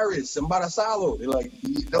embarrassed, embarazado. They're like,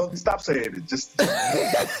 don't stop saying it. Just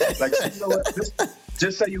like, you know what?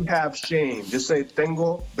 Just say you have shame. Just say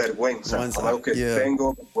tengo vergüenza. I'm like, okay,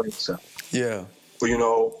 tengo vergüenza. Yeah. Well, you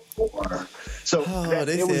know, so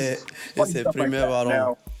they said primero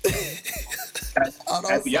now,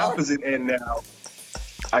 at the opposite end now,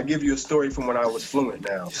 I give you a story from when I was fluent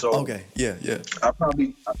now. So okay, yeah. I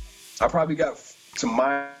probably got to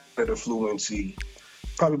my fluency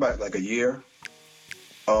probably about like a year.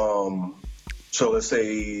 So let's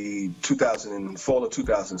say fall of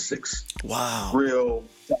 2006. Wow. Real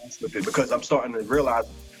fast with it, because I'm starting to realize,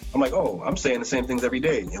 I'm like, oh, I'm saying the same things every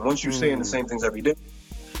day. And once you're saying the same things every day,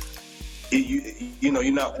 you know,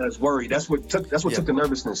 you're not as worried. That's what took the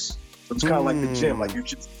nervousness. It's kind of like the gym. Like you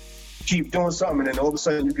just keep doing something, and then all of a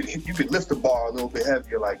sudden you could lift the bar a little bit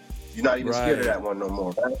heavier. Like you're not even scared of that one no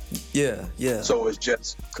more, right? Yeah. So it's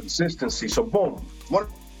just consistency. So boom, one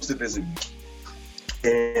was to visit me,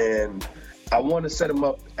 and I want to set him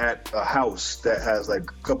up at a house that has like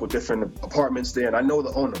a couple different apartments there, and I know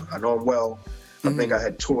the owner. I know him well. I think I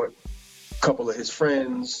had taught a couple of his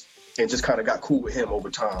friends and just kind of got cool with him over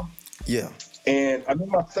time. Yeah. And I'm in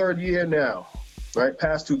my third year now, right?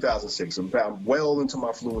 Past 2006. I'm well into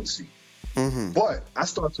my fluency. But I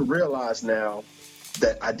start to realize now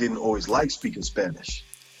that I didn't always like speaking Spanish,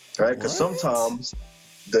 right? Because sometimes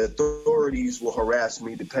the authorities will harass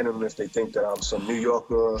me depending on if they think that I'm some New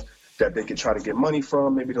Yorker that they could try to get money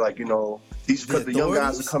from. Maybe like, you know, because the young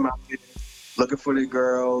guys will come out here looking for their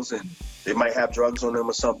girls, and they might have drugs on them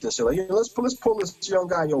or something. So like, yeah, let's pull this young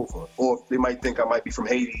guy over. Or they might think I might be from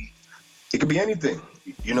Haiti. It could be anything.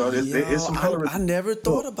 You know, there's some color. I never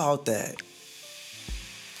thought about that.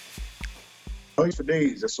 For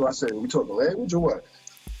days. That's why I said, we talking language or what?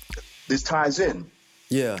 This ties in.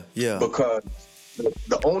 Yeah. Because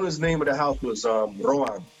the owner's name of the house was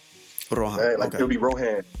Rohan. Right? Like it'll be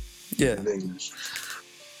Rohan. Yeah. In English.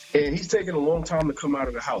 And he's taking a long time to come out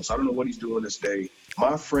of the house. I don't know what he's doing this day.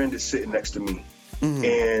 My friend is sitting next to me.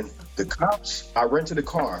 And the cops, I rented a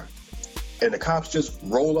car, and the cops just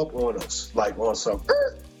roll up on us, like on some,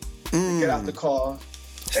 get out the car.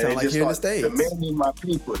 And they like just here in the start States. demanding my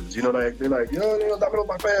papers. You know, like, they're like, yo, dame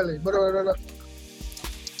my family.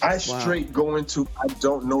 I straight go into I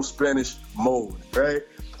don't know Spanish mode, right?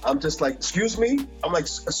 I'm just like, excuse me? I'm like,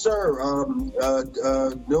 sir,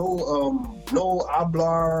 no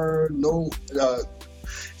hablar, no,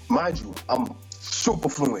 mind you, I'm super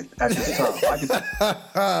fluent at this time.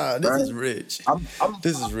 This is rich.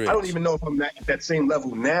 This is rich. I don't even know if I'm at that same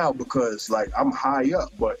level now, because like I'm high up,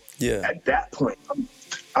 but at that point,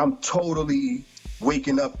 I'm totally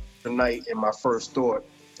waking up the night, and my first thought,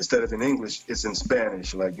 instead of in English, it's in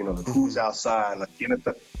Spanish. Like, you know, the who's outside, like,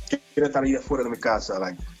 fuera de mi casa,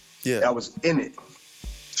 like, I was in it.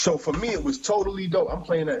 So for me, it was totally dope. I'm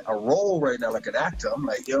playing a role right now, like an actor. I'm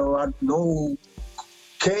like, yo, I know,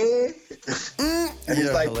 ¿qué? And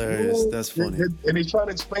he's like, hilarious. That's funny. And he's trying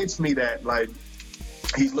to explain to me that, like,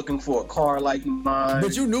 he's looking for a car like mine.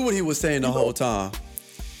 But you knew what he was saying the whole time.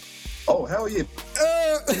 Oh, hell yeah.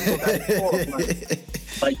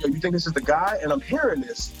 Like, yo, you think this is the guy? And I'm hearing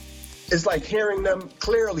this. It's like hearing them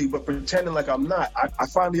clearly, but pretending like I'm not. I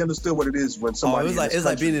finally understood what it is when somebody. It's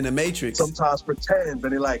like being in the Matrix. Sometimes pretend,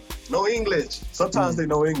 but they're like, no English. Sometimes they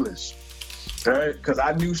know English, right? Because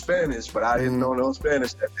I knew Spanish, but I didn't know no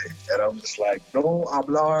Spanish that day. And I'm just like, no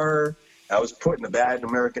hablar. I was putting a bad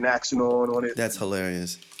American accent on it. That's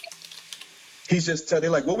hilarious. He's just they're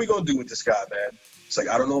like, what we gonna do with this guy, man? It's like,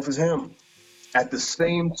 I don't know if it's him. At the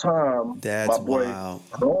same time, my boy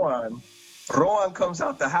Rohan comes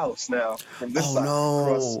out the house now from this side.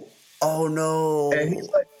 Oh no! And he's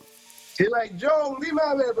like, Joe, dime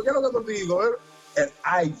a ver, ¿por qué no te contigo? And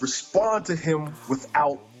I respond to him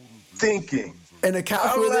without thinking. And the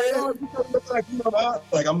cops I'm were like, there? oh, you look like you know,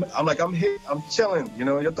 I'm here, I'm chilling, you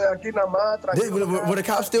know. Yo estoy aquí nada más. Were the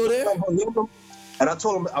cops still there? And I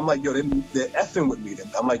told him, I'm like, yo, they're effing with me.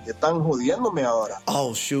 I'm like, están jodiéndome ahora.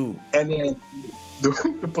 Oh, shoot. And then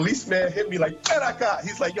the policeman hit me like, ven acá.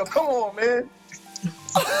 He's like, yo, come on, man.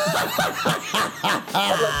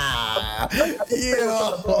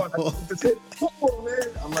 Come on, man.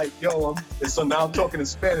 I'm like, yo, and so now I'm talking in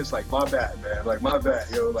Spanish, like, my bad, man. Like, my bad,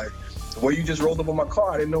 yo. Like, well, you just rolled up on my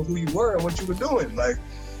car. I didn't know who you were and what you were doing. Like,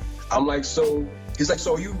 I'm like, so. He's like,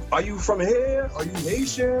 so are you from here? Are you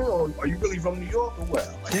Haitian? Or are you really from New York or what?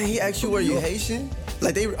 Like, Dang, he asked you, were you Haitian?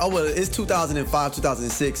 Like, well, it's 2005,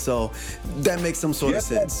 2006, so that makes some sort of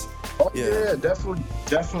sense. Oh, yeah,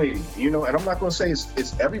 definitely. You know, and I'm not going to say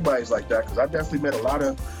it's everybody's like that, because I definitely met a lot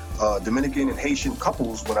of Dominican and Haitian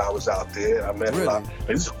couples when I was out there. I met a lot.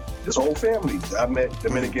 This whole family. I met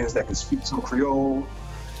Dominicans that could speak some Creole,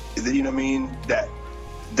 you know what I mean? That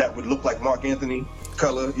would look like Mark Anthony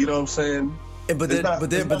color, you know what I'm saying? But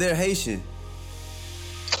they're Haitian.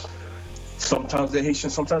 Sometimes they're Haitian,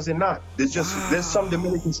 sometimes they're not. There's some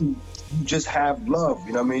Dominicans who just have love,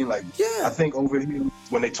 you know what I mean? Like, I think over here,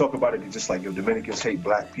 when they talk about it, it's just like, yo, Dominicans hate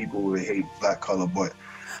black people, they hate black color, but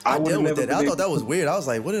I dealt with that. I thought that was weird. I was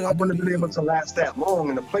like, what did I do? I wouldn't have been able to last that long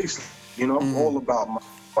in a place. You know, I'm all about my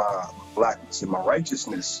blackness and my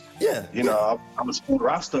righteousness. Yeah. You know, I was full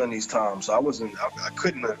Rasta in these times, so I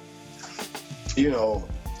couldn't have, you know,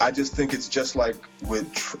 I just think it's just like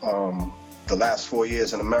with the last 4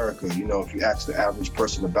 years in America. You know, if you ask the average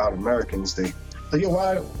person about Americans, they like, yo,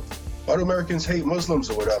 why do Americans hate Muslims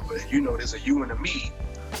or whatever? And you know, there's a you and a me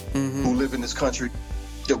who live in this country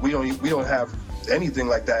that we don't have anything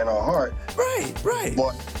like that in our heart. Right.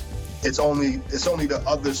 But it's only the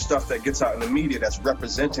other stuff that gets out in the media that's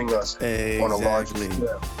representing us on a large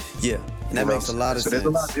scale. Yeah, and that makes a lot of sense.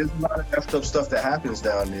 There's a lot of effed up stuff that happens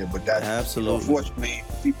down there, but that absolutely, unfortunately,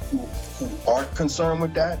 people who aren't concerned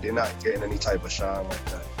with that, they're not getting any type of shine like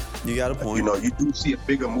that. You got a point. You know, you do see a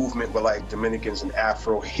bigger movement with like Dominicans and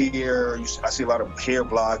Afro hair. I see a lot of hair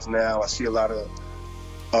blogs now. I see a lot of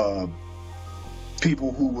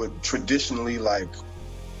people who would traditionally like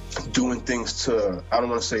doing things to, I don't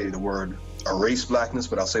want to say the word erase blackness,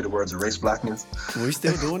 but I'll say the words erase blackness. Are we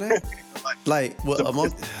still doing that?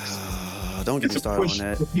 Don't get me started on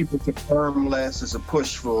that. For people to firm less. It's a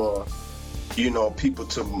push for, you know, people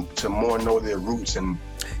to more know their roots and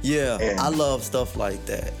I love stuff like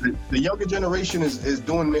that. The younger generation is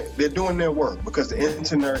doing their work, because the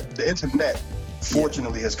internet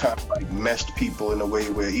fortunately has kind of like meshed people in a way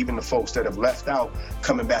where even the folks that have left out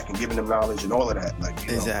coming back and giving them knowledge and all of that, like,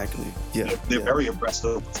 you exactly know, yeah they're very abreast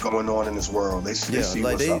of what's going on in this world. They see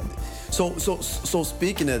like what's up. So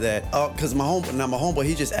speaking of that, because my homeboy,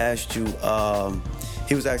 he just asked you,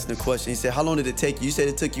 he was asking a question. He said, how long did it take you? You said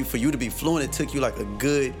it took you, for you to be fluent, it took you like a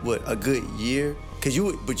good year?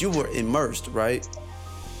 But you were immersed, right?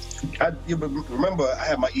 But remember, I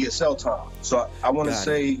had my ESL time, so I want to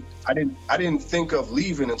say I didn't think of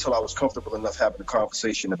leaving until I was comfortable enough having a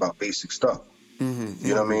conversation about basic stuff. You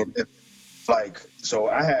know what I mean? So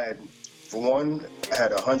I had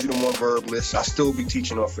 101 verb lists. I still be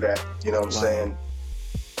teaching off of that. You know what I'm saying?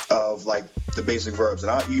 Of like the basic verbs,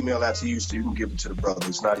 and I'll email that to you so you can give it to the brother.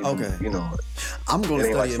 It's not even, you know. I'm going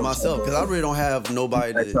to study it myself, because I really don't have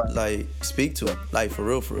nobody to like speak to, like for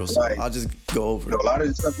real. So I'll just go over it. A lot of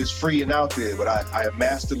this stuff is free and out there, but I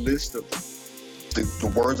amassed a list of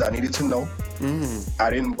the words I needed to know. I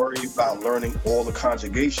didn't worry about learning all the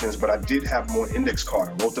conjugations, but I did have them on index card.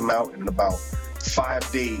 I wrote them out, and in about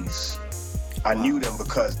 5 days, I knew them,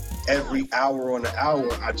 because every hour on the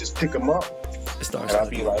hour, I just pick them up. And I'd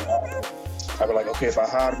be like, okay, if I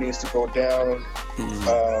hide means to go down,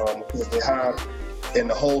 if they hide, and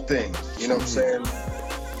the whole thing, you know what I'm saying?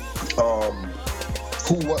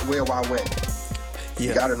 Who, what, where, why, when.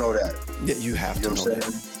 You gotta know that. Yeah, you have to know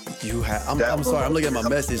that. You have. I'm sorry, I'm looking at my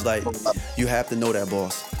message. Like, you have to know that,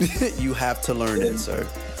 boss. You have to learn it, sir.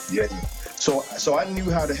 Yeah. So I knew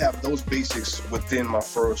how to have those basics within my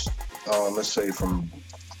first, let's say, from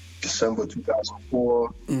December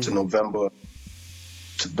 2004 to November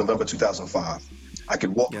 2005. I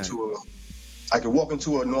could walk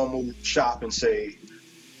into a normal shop and say,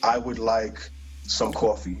 I would like some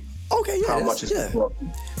coffee. Okay, yeah. How much is the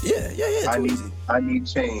coffee? Yeah. I need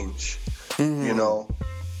change. You know,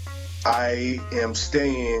 I am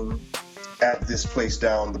staying at this place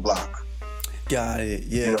down the block. Got it.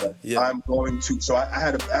 Yeah. You know, I'm going to. So I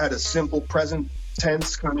had a simple present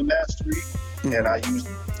tense kind of mastery, and I used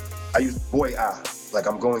boy I, like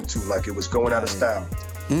I'm going to, like it was going out of style.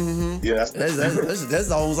 Mm-hmm. Yeah,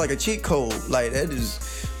 that's almost like a cheat code. Like that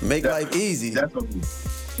just make life easy. Definitely.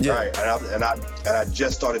 Yeah. Right, and I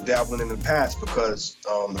just started dabbling in the past because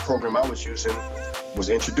the program I was using was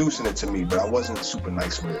introducing it to me, but I wasn't super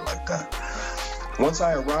nice with it like that. Once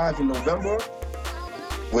I arrived in November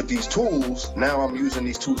with these tools, now I'm using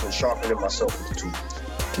these tools and sharpening myself with the tools.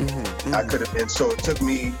 Mm-hmm. I could have, and so it took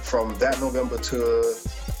me from that November to,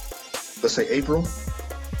 let's say, April,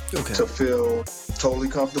 to feel totally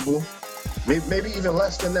comfortable. Maybe even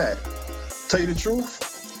less than that. Tell you the truth,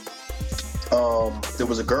 there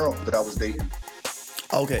was a girl that I was dating.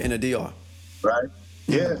 Okay, in the DR. Right?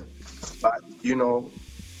 Yeah. You know,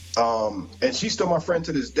 and she's still my friend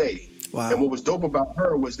to this day. Wow. And what was dope about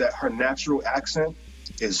her was that her natural accent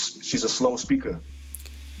is she's a slow speaker.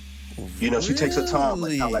 You know, she takes her time.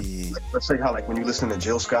 Like let's say how when you listen to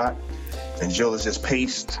Jill Scott and Jill is just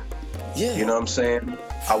paced. Yeah. You know what I'm saying?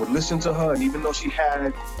 I would listen to her, and even though she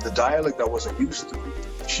had the dialect I wasn't used to,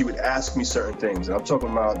 she would ask me certain things. And I'm talking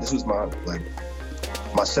about, this was my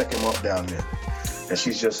second month down there. And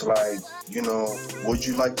she's just like, you know, would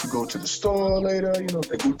you like to go to the store later? You know,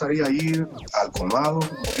 ¿te gustaría ir al colmado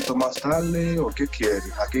un poquito más tarde? ¿O qué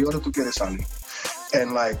quieres? ¿A qué hora tú quieres salir?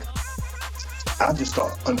 And like, I just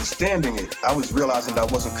started understanding it. I was realizing that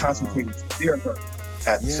I wasn't concentrating to hear her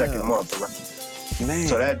at the second month. Right? Man.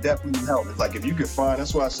 So that definitely helped. Like if you could find,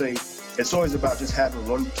 that's why I say it's always about just having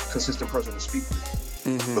one consistent person to speak with.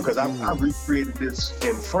 Mm-hmm. Because I recreated this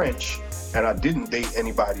in French, and I didn't date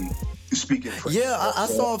anybody who speak in French. Yeah, I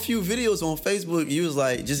saw a few videos on Facebook. You was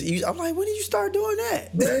like, I'm like, when did you start doing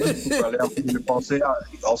that?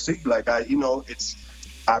 I'll see. Like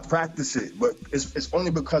I practice it, but it's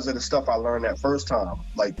only because of the stuff I learned that first time.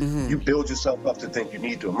 Like you build yourself up to think you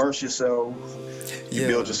need to immerse yourself. You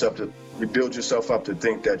build yourself up to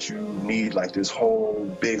think that you need like this whole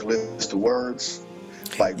big list of words.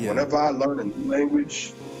 Like whenever I learn a new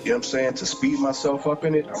language, you know what I'm saying, to speed myself up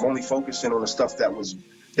in it, I'm only focusing on the stuff that was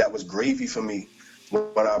gravy for me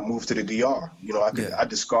when I moved to the DR. You know, I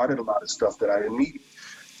discarded a lot of stuff that I didn't need.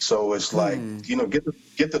 So it's like, you know, get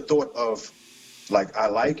the thought of like I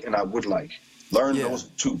like and I would like. Learn those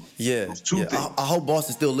two. Yeah. Those two things. I hope boss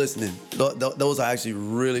is still listening. Those are actually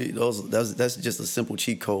really that's just a simple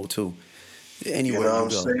cheat code too. Anywhere you know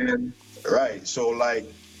what you I'm go. saying? Right. So like,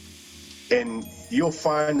 and you'll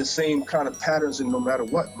find the same kind of patterns in no matter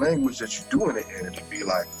what language that you're doing it in. It'll be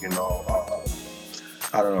like, you know,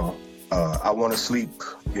 I don't know, I want to sleep,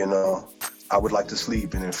 you know, I would like to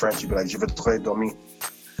sleep. And in French, you'd be like, je voudrais dormir.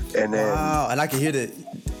 And then, wow, and I can hear that.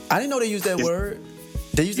 I didn't know they used that word.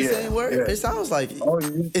 They use the same word? Yeah. It sounds like,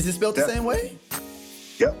 is it spelled the same way?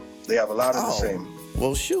 Yep, they have a lot of the same.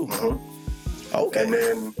 Well, shoot. Mm-hmm. Okay. And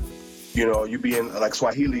then, you know, you be in like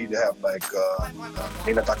Swahili, they have like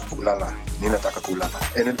Nina taka kulala, Nina taka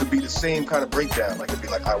kulala. And it'll be the same kind of breakdown. Like it'd be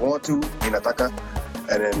like, I want to, Nina taka,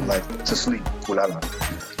 and then like to sleep, kulala.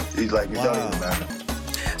 It's like, it doesn't even matter.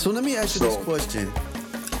 So let me ask you this question.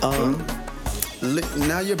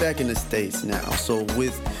 Now you're back in the States now. So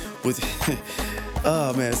with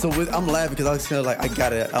oh man, so I'm laughing because I was kind of like,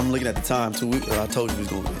 I'm looking at the time too. I told you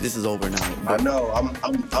this is over now. I know,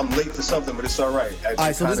 I'm late for something, but it's all right. All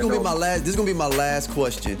right, so this is gonna be my last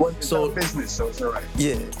question. So business, so it's all right.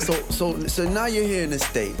 Yeah. So now you're here in the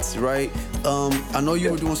States, right? I know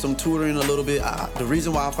you were doing some tutoring a little bit. The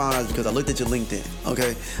reason why I found out is because I looked at your LinkedIn.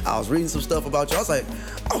 Okay, I was reading some stuff about you. I was like,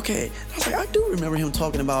 I do remember him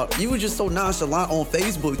talking about. You were just so nonchalant on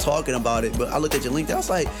Facebook talking about it, but I looked at your LinkedIn. I was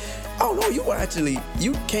like, oh no,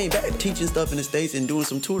 you came back teaching stuff in the States and doing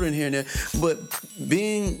some tutoring here and there. But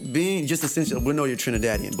being just essentially, we know you're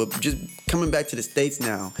Trinidadian, but just coming back to the States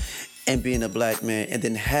now and being a black man and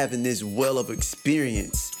then having this well of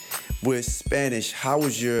experience with Spanish, how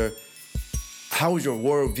was your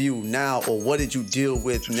worldview now, or what did you deal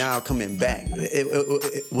with now coming back?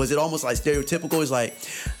 Was it almost like stereotypical? It's like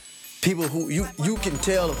people who you can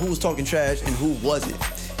tell who was talking trash and who wasn't.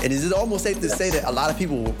 And is it almost safe to say that a lot of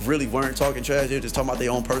people really weren't talking trash? They're just talking about their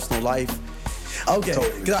own personal life? Okay,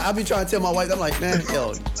 because I've been trying to tell my wife, I'm like, man,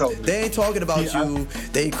 they ain't talking about you.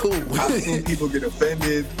 They cool. I've seen people get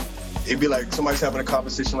offended. It'd be like somebody's having a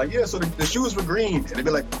conversation like, yeah, so the shoes were green. And they'd be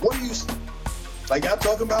like, what are you, like, y'all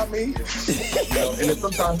talking about me? You know, and then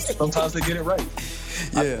sometimes they get it right.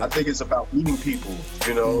 Yeah. I think it's about meeting people,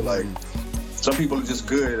 you know, like some people are just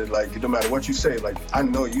good. Like, no matter what you say, like, I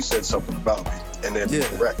know you said something about me. And then be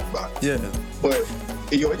correct about it. Yeah. But,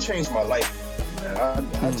 it changed my life, man.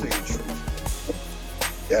 I'll tell you the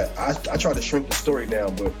truth. Yeah, I try to shrink the story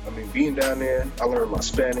down, but, I mean, being down there, I learned my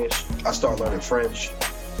Spanish. I started learning French.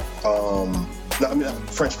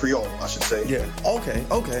 French Creole, I should say. Yeah.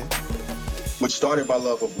 Okay. which started by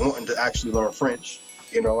love of wanting to actually learn French.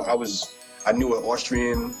 You know, I knew an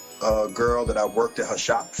Austrian girl that I worked at her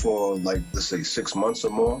shop for like, let's say 6 months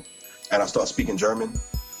or more, and I started speaking German.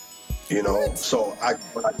 You know, What? so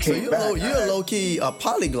when I So came back, you're low key a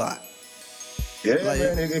polyglot. yeah, like-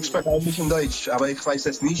 man, ich spreche ein bisschen Deutsch, aber ich weiß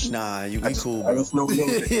es nicht. Nah, you I be just- cool, I bro. just know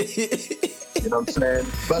English. You know what I'm saying?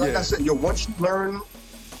 But like Yeah. I said, once you learn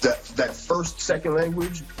that first, second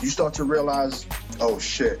language, you start to realize, oh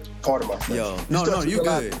shit, part of my French. Yo, You start to you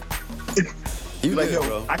realize- good. You like, good, yo,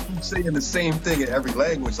 bro. I keep saying the same thing in every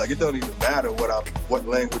language. Like, it don't even matter what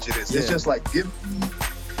language it is. Yeah. It's just like,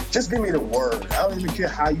 just give me the word. I don't even care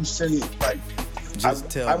how you say it. Like, Just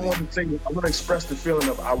tell I me. want to say, I want to express the feeling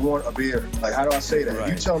of I want a beer. Like, how do I say that? If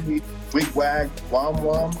you Right. tell me wig wag wom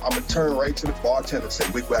wom, I'm gonna turn right to the bartender and say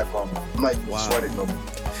wig wag wom wom. I'm not even Wow. sweating no more.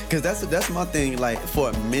 Cause that's my thing. Like for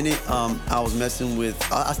a minute, I was messing with.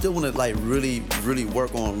 I still want to like really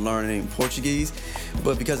work on learning Portuguese,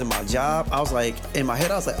 but because of my job, I was like in my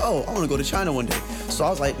head, I was like, oh, I want to go to China one day. So I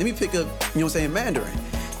was like, let me pick up, you know what I'm saying, Mandarin.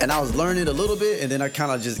 And I was learning a little bit, and then I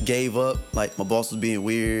kind of just gave up. Like my boss was being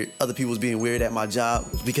weird, other people was being weird at my job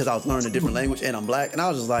because I was learning a different language, and I'm black, and I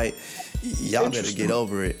was just like, y'all better get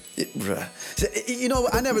over it. Bruh. So, you know,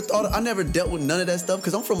 I never dealt with none of that stuff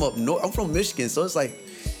because I'm from up north. I'm from Michigan, so it's like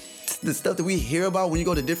the stuff that we hear about when you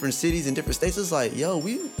go to different cities and different states. It's like, yo,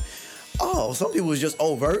 some people was just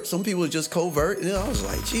overt, some people was just covert. And I was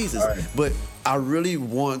like, Jesus. Right. But I really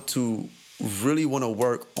want to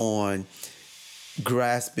work on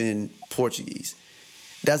grasping Portuguese.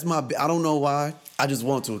 That's I don't know why. I just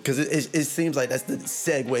want to, because it seems like that's the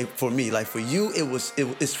segue for me. Like for you,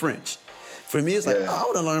 it's French. For me, it's like, Yeah. I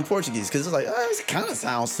want to learn Portuguese because it's like, it kind of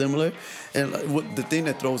sounds similar. And like, the thing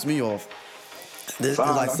that throws me off,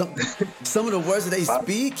 like some of the words that they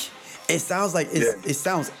speak, it sounds like it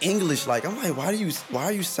sounds English. Like I'm like, why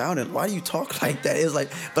are you talk like that? It's like,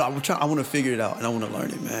 but I want to figure it out and I want to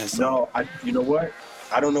learn it, man. So, No, you know what?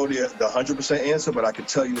 I don't know the 100% answer, but I can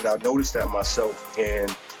tell you that I've noticed that myself.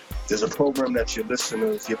 And there's a program that your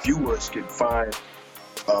listeners, your viewers can find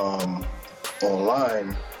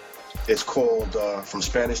online. It's called From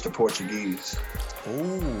Spanish to Portuguese.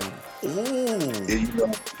 ooh. You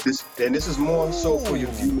know, this is more so for your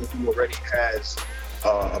viewer who already has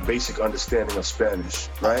a basic understanding of Spanish,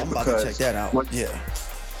 right? I'm about to check that out. Yeah.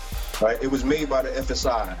 Right. It was made by the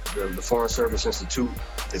FSI, the Foreign Service Institute.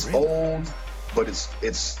 It's Really? old, but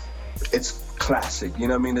it's classic. You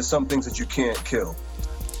know what I mean? There's some things that you can't kill.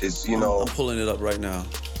 It's, you know. I'm pulling it up right now.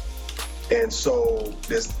 And so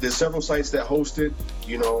there's several sites that host it.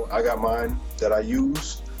 You know, I got mine that I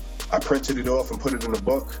use. I printed it off and put it in the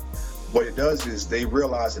book. What it does is they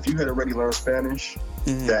realize if you had already learned Spanish,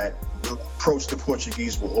 that the approach to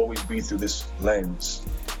Portuguese will always be through this lens.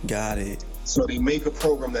 Got it. So they make a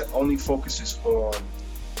program that only focuses on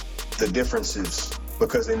the differences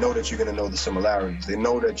because they know that you're going to know the similarities. They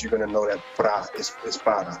know that you're going to know that pra is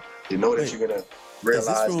para. They know that Wait, you're going to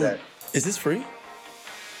realize that. Is this free?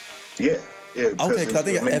 Yeah. Okay, because I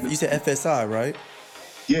think you said FSI, right?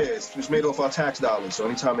 Yeah, it's made off our tax dollars. So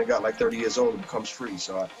anytime they got like 30 years old, it becomes free.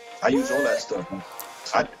 So I use all that stuff.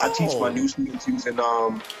 I teach my new students using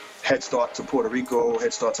Head Start to Puerto Rico,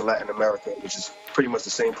 Head Start to Latin America, which is pretty much the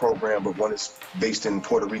same program, but one is based in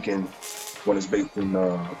Puerto Rican, one is based in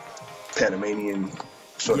Panamanian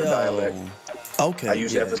sort of dialect. Okay. I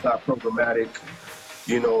use FSI programmatic,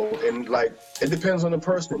 you know, and like it depends on the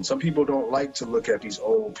person. Some people don't like to look at these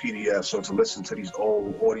old PDFs or to listen to these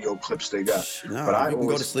old audio clips they got. Nah, but you can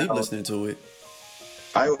go to sleep listening to it.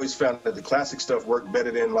 I always found that the classic stuff worked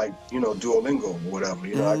better than like, you know, Duolingo or whatever.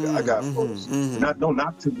 You know, I got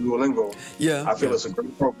not to Duolingo. Yeah. I feel it's a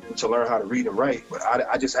great program to learn how to read and write, but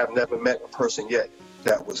I just have never met a person yet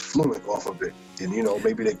that was fluent off of it. And, you know,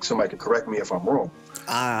 maybe somebody can correct me if I'm wrong.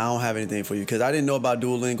 I don't have anything for you because I didn't know about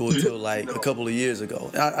Duolingo until like a couple of years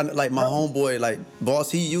ago. Like my homeboy, like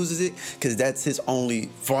boss, he uses it because that's his only,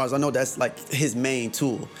 as far as I know, that's like his main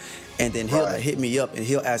tool. And then he'll hit me up and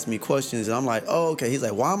he'll ask me questions. And I'm like, oh, okay. He's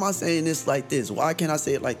like, why am I saying this like this? Why can't I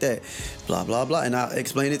say it like that? Blah, blah, blah. And I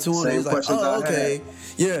explain it to him. Same He's like, questions oh, I okay.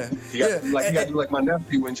 Yeah. You got to do like my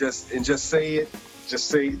nephew and just say it. Just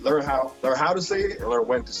say, learn how to say it and learn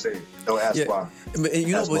when to say it. Don't ask why. And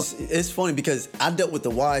you know, it's funny because I dealt with the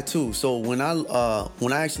why too. So when I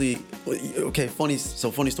actually, okay, funny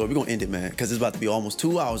story. We're gonna end it, man, because it's about to be almost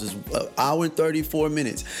 2 hours. It's an hour and 34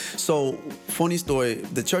 minutes. So funny story.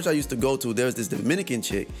 The church I used to go to, there's this Dominican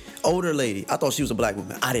chick, older lady. I thought she was a black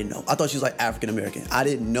woman. I didn't know. I thought she was like African American. I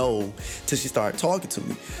didn't know till she started talking to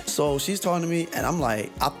me. So she's talking to me, and I'm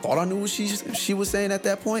like, I thought I knew what she was saying at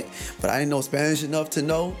that point, but I didn't know Spanish. enough to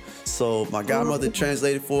know. So my godmother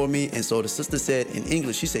translated for me, and so the sister said in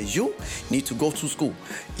English, she said, "You need to go to school."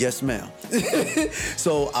 Yes, ma'am.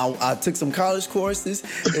 So I took some college courses,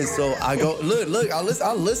 and so I go, look, I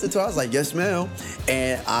listened to her. I was like, "Yes, ma'am,"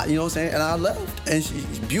 and you know what I'm saying, and I left. And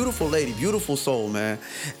she's a beautiful lady, beautiful soul, man.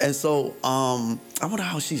 And so I wonder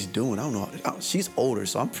how she's doing. I don't know. She's older,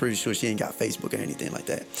 so I'm pretty sure she ain't got Facebook or anything like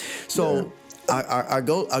that. So. Yeah. I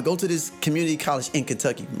go to this community college in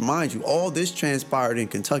Kentucky. Mind you, all this transpired in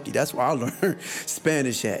Kentucky. That's where I learned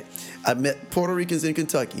Spanish at. I met Puerto Ricans in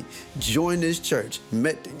Kentucky, joined this church,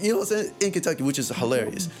 met, you know what I'm saying, in Kentucky, which is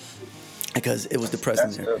hilarious because it was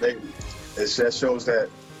depressing there. That shows that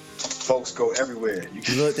folks go everywhere.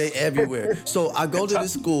 Look, they everywhere. So I go to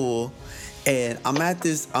this school. And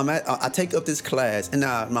I take up this class, and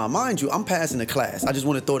now, mind you, I'm passing the class. I just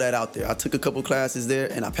want to throw that out there. I took a couple classes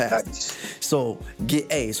there, and I passed it. So,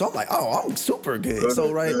 get A. So I'm like, oh, I'm super good.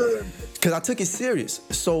 So, right, because I took it serious.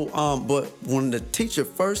 So, but when the teacher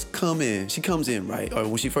first comes in, right, or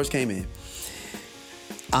when she first came in,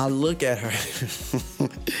 I look at her,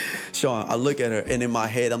 Shaun, I look at her, and in my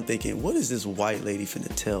head, I'm thinking, what is this white lady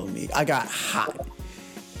finna tell me? I got hot.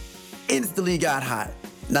 Instantly got hot.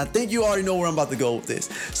 Now, I think you already know where I'm about to go with this.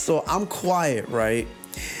 So I'm quiet, right?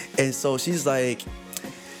 And so she's like,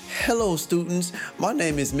 "Hello, students. My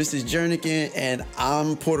name is Mrs. Jernigan, and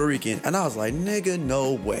I'm Puerto Rican." And I was like, "Nigga,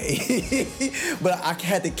 no way." But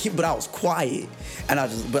I was quiet. And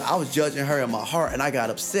but I was judging her in my heart, and I got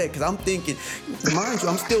upset because I'm thinking, mind you,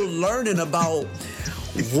 I'm still learning about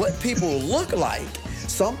what people look like.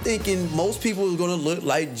 So I'm thinking most people are going to look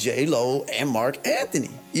like J-Lo and Mark Anthony.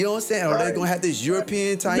 You know what I'm saying? Or they're going to have this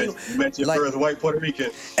European type. You met your first white Puerto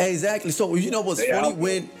Rican. Exactly. So you know what's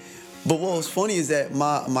funny? But what was funny is that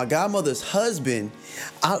my godmother's husband,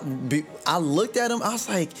 I looked at him. I was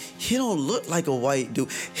like, he don't look like a white dude.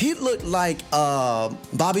 He looked like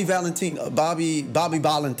Bobby Valentine,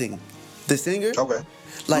 the singer. Okay.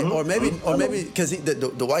 Like, or maybe because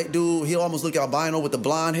the white dude, he almost looked albino with the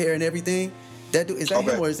blonde hair and everything. That dude, is that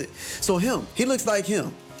him or is it? So he looks like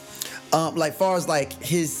him. Like far as like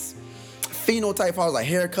his phenotype, far as like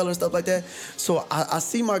hair color and stuff like that. So I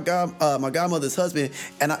see my godmother's husband,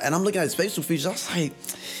 and I'm looking at his facial features. I was like,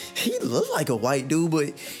 he look like a white dude,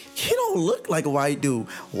 but he don't look like a white dude.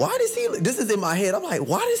 Why does he? This is in my head. I'm like,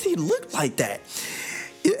 why does he look like that?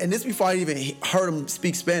 And this before I even heard him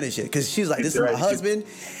speak Spanish yet, because she's like, "This is my husband,"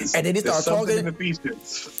 and then he started talking.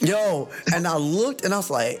 Yo, and I looked and I was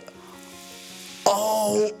like,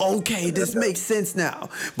 oh, okay, this makes sense now.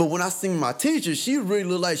 But when I seen my teacher, she really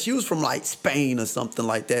looked like she was from like Spain or something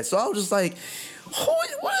like that. So I was just like,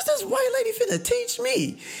 what is this white lady finna teach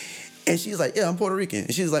me? And she's like, "Yeah, I'm Puerto Rican."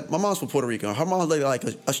 And she's like, "My mom's from Puerto Rico." Her mom's like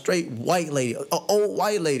a straight white lady, an old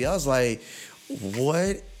white lady. I was like,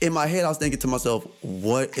 what? In my head, I was thinking to myself,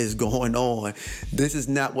 what is going on? This is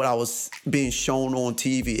not what I was being shown on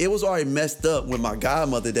TV. It was already messed up with my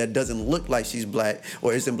godmother that doesn't look like she's black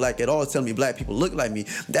or isn't black at all, telling me black people look like me.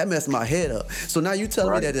 That messed my head up. So now you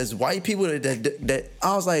telling me that there's white people that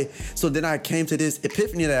I was like, so then I came to this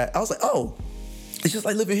epiphany that I was like, oh, it's just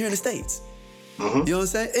like living here in the States. Mm-hmm. You know what I'm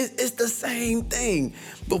saying? It's the same thing.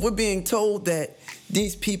 But we're being told that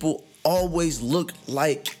these people always look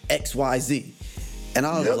like XYZ. And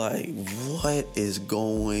I was like, what is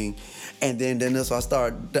going? And then that's why I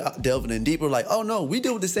started delving in deeper. Like, oh no, we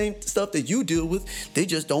deal with the same stuff that you deal with. They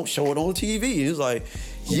just don't show it on TV. And it's like,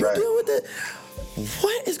 you deal with it?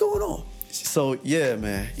 What is going on? So yeah,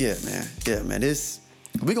 man. This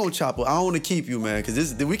we gonna chop it. I don't want to keep you, man,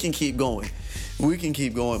 because we can keep going. We can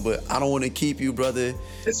keep going, but I don't want to keep you, brother.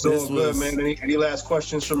 It's so good, man. Any last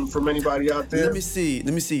questions from anybody out there? Let me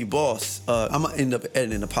see, boss. I'm gonna end up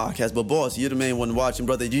editing the podcast, but boss, you're the main one watching,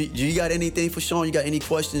 brother. You got anything for Shaun? You got any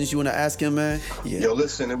questions you want to ask him, man? Yeah. Yo,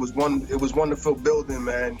 listen, it was wonderful building,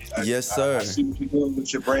 man. Yes, sir. I see what you're doing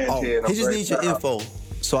with your brand here. And he just needs your info.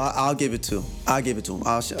 So I'll give it to him.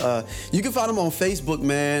 You can find him on Facebook,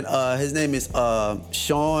 man. His name is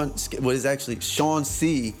Shaun. What is actually Shaun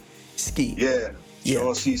C. Skeete. Yeah.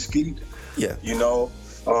 Shaun C. Skeete. Yeah. You know,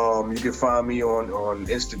 you can find me on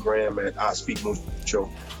Instagram at I Speak Mucho.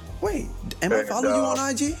 Wait, am I following you on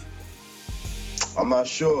IG? I'm not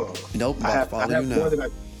sure. Nope, I follow you now.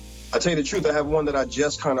 I tell you the truth, I have one that I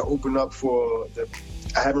just kind of opened up for.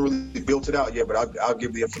 I haven't really built it out yet, but I'll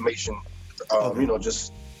give the information. You know,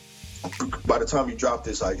 just by the time you drop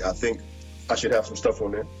this, I think I should have some stuff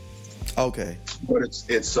on there. Okay. But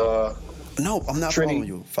it's no, I'm not Trini. following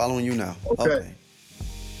you. Following you now. Okay.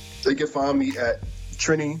 They can find me at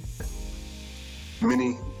Trini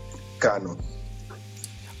Mini Cano.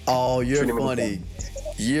 Oh, you're Trini funny.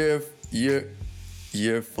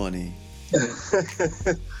 You're funny.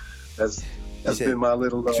 that's You said been my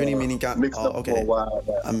little Trini Minicano. mix Oh, up okay. for a while.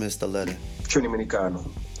 I missed the letter. Trini Minicano.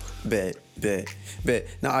 Bet.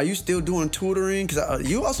 Now, are you still doing tutoring? Because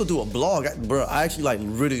you also do a blog, bro. I actually like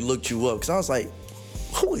really looked you up because I was like,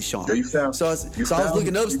 who is Shaun? Yeah, you found- so I you was found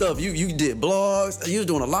looking me. up stuff. You did blogs. You was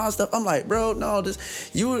doing a lot of stuff. I'm like, bro, no,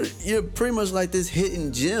 you're pretty much like this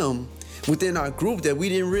hidden gem within our group that we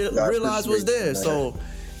didn't I realize was appreciate there. you, man. So,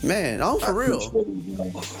 man, I'm for I real. appreciate it,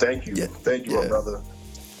 man. Thank you, Yeah. my brother.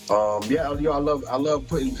 I love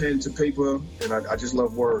putting pen to paper, and I just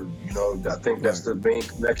love word. You know, I think that's the main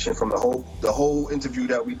connection from the whole interview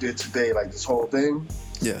that we did today. Like this whole thing,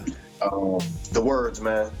 Yeah. the words,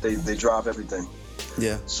 man, they drive everything.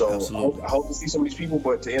 Yeah. So absolutely. I hope to see some of these people.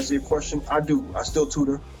 But to answer your question, I do. I still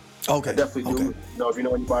tutor. Okay. I definitely do. Okay. You know, if you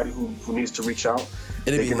know anybody who needs to reach out,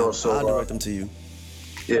 It'll they be can him. also I'll direct them to you.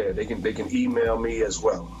 yeah, they can email me as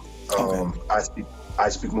well. Okay. I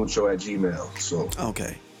speak mucho at Gmail. So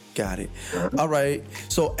Okay. Got it. Uh-huh. All right.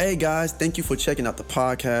 So, hey, guys, thank you for checking out the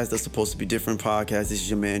podcast. That's supposed to be different podcast. This is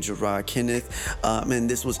your man, Gerard Kenneth. And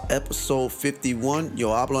this was episode 51, Yo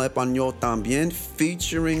Hablo Español También,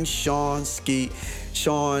 featuring Shaun Skeete.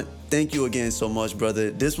 Shaun, thank you again so much,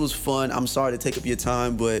 brother. This was fun. I'm sorry to take up your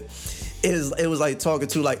time, but it was like talking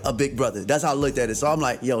to like a big brother. That's how I looked at it. So I'm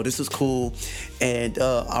like, yo, this is cool, and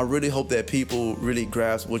I really hope that people really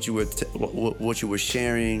grasp what you were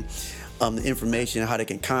sharing, the information, how they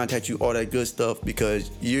can contact you, all that good stuff,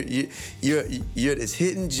 because you're this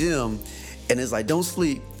hidden gem, and it's like don't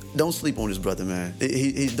sleep on this brother, man.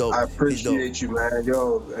 He's dope. I He's dope. appreciate you, man.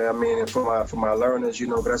 Yo, I mean, for my learners, you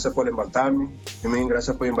know, gracias por invitarme. I mean,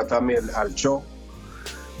 gracias por invitarme al show.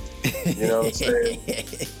 You know what I'm saying?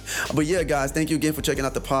 But yeah, guys, thank you again for checking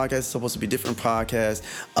out the podcast. It's supposed to be different podcasts.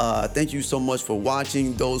 Thank you so much for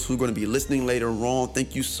watching. Those who are going to be listening later on,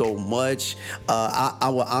 thank you so much. I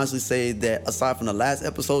will honestly say that aside from the last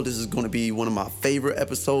episode, this is going to be one of my favorite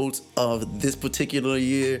episodes of this particular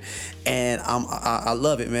year, and I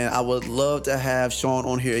love it, man. I would love to have Shaun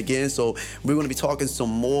on here again. So we're going to be talking some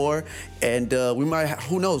more, and we might,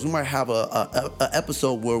 who knows, we might have a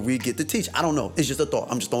episode where we get to teach. I don't know. It's just a thought.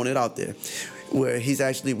 I'm just throwing it out there. Where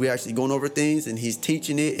we're actually going over things and he's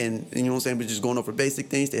teaching it, and you know what I'm saying, we're just going over basic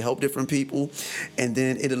things to help different people, and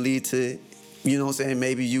then it'll lead to, you know what I'm saying,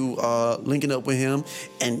 maybe you linking up with him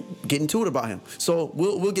and getting to it about him. So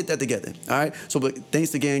we'll get that together. All right. So but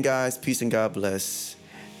thanks again, guys. Peace and God bless,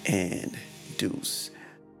 and deuce.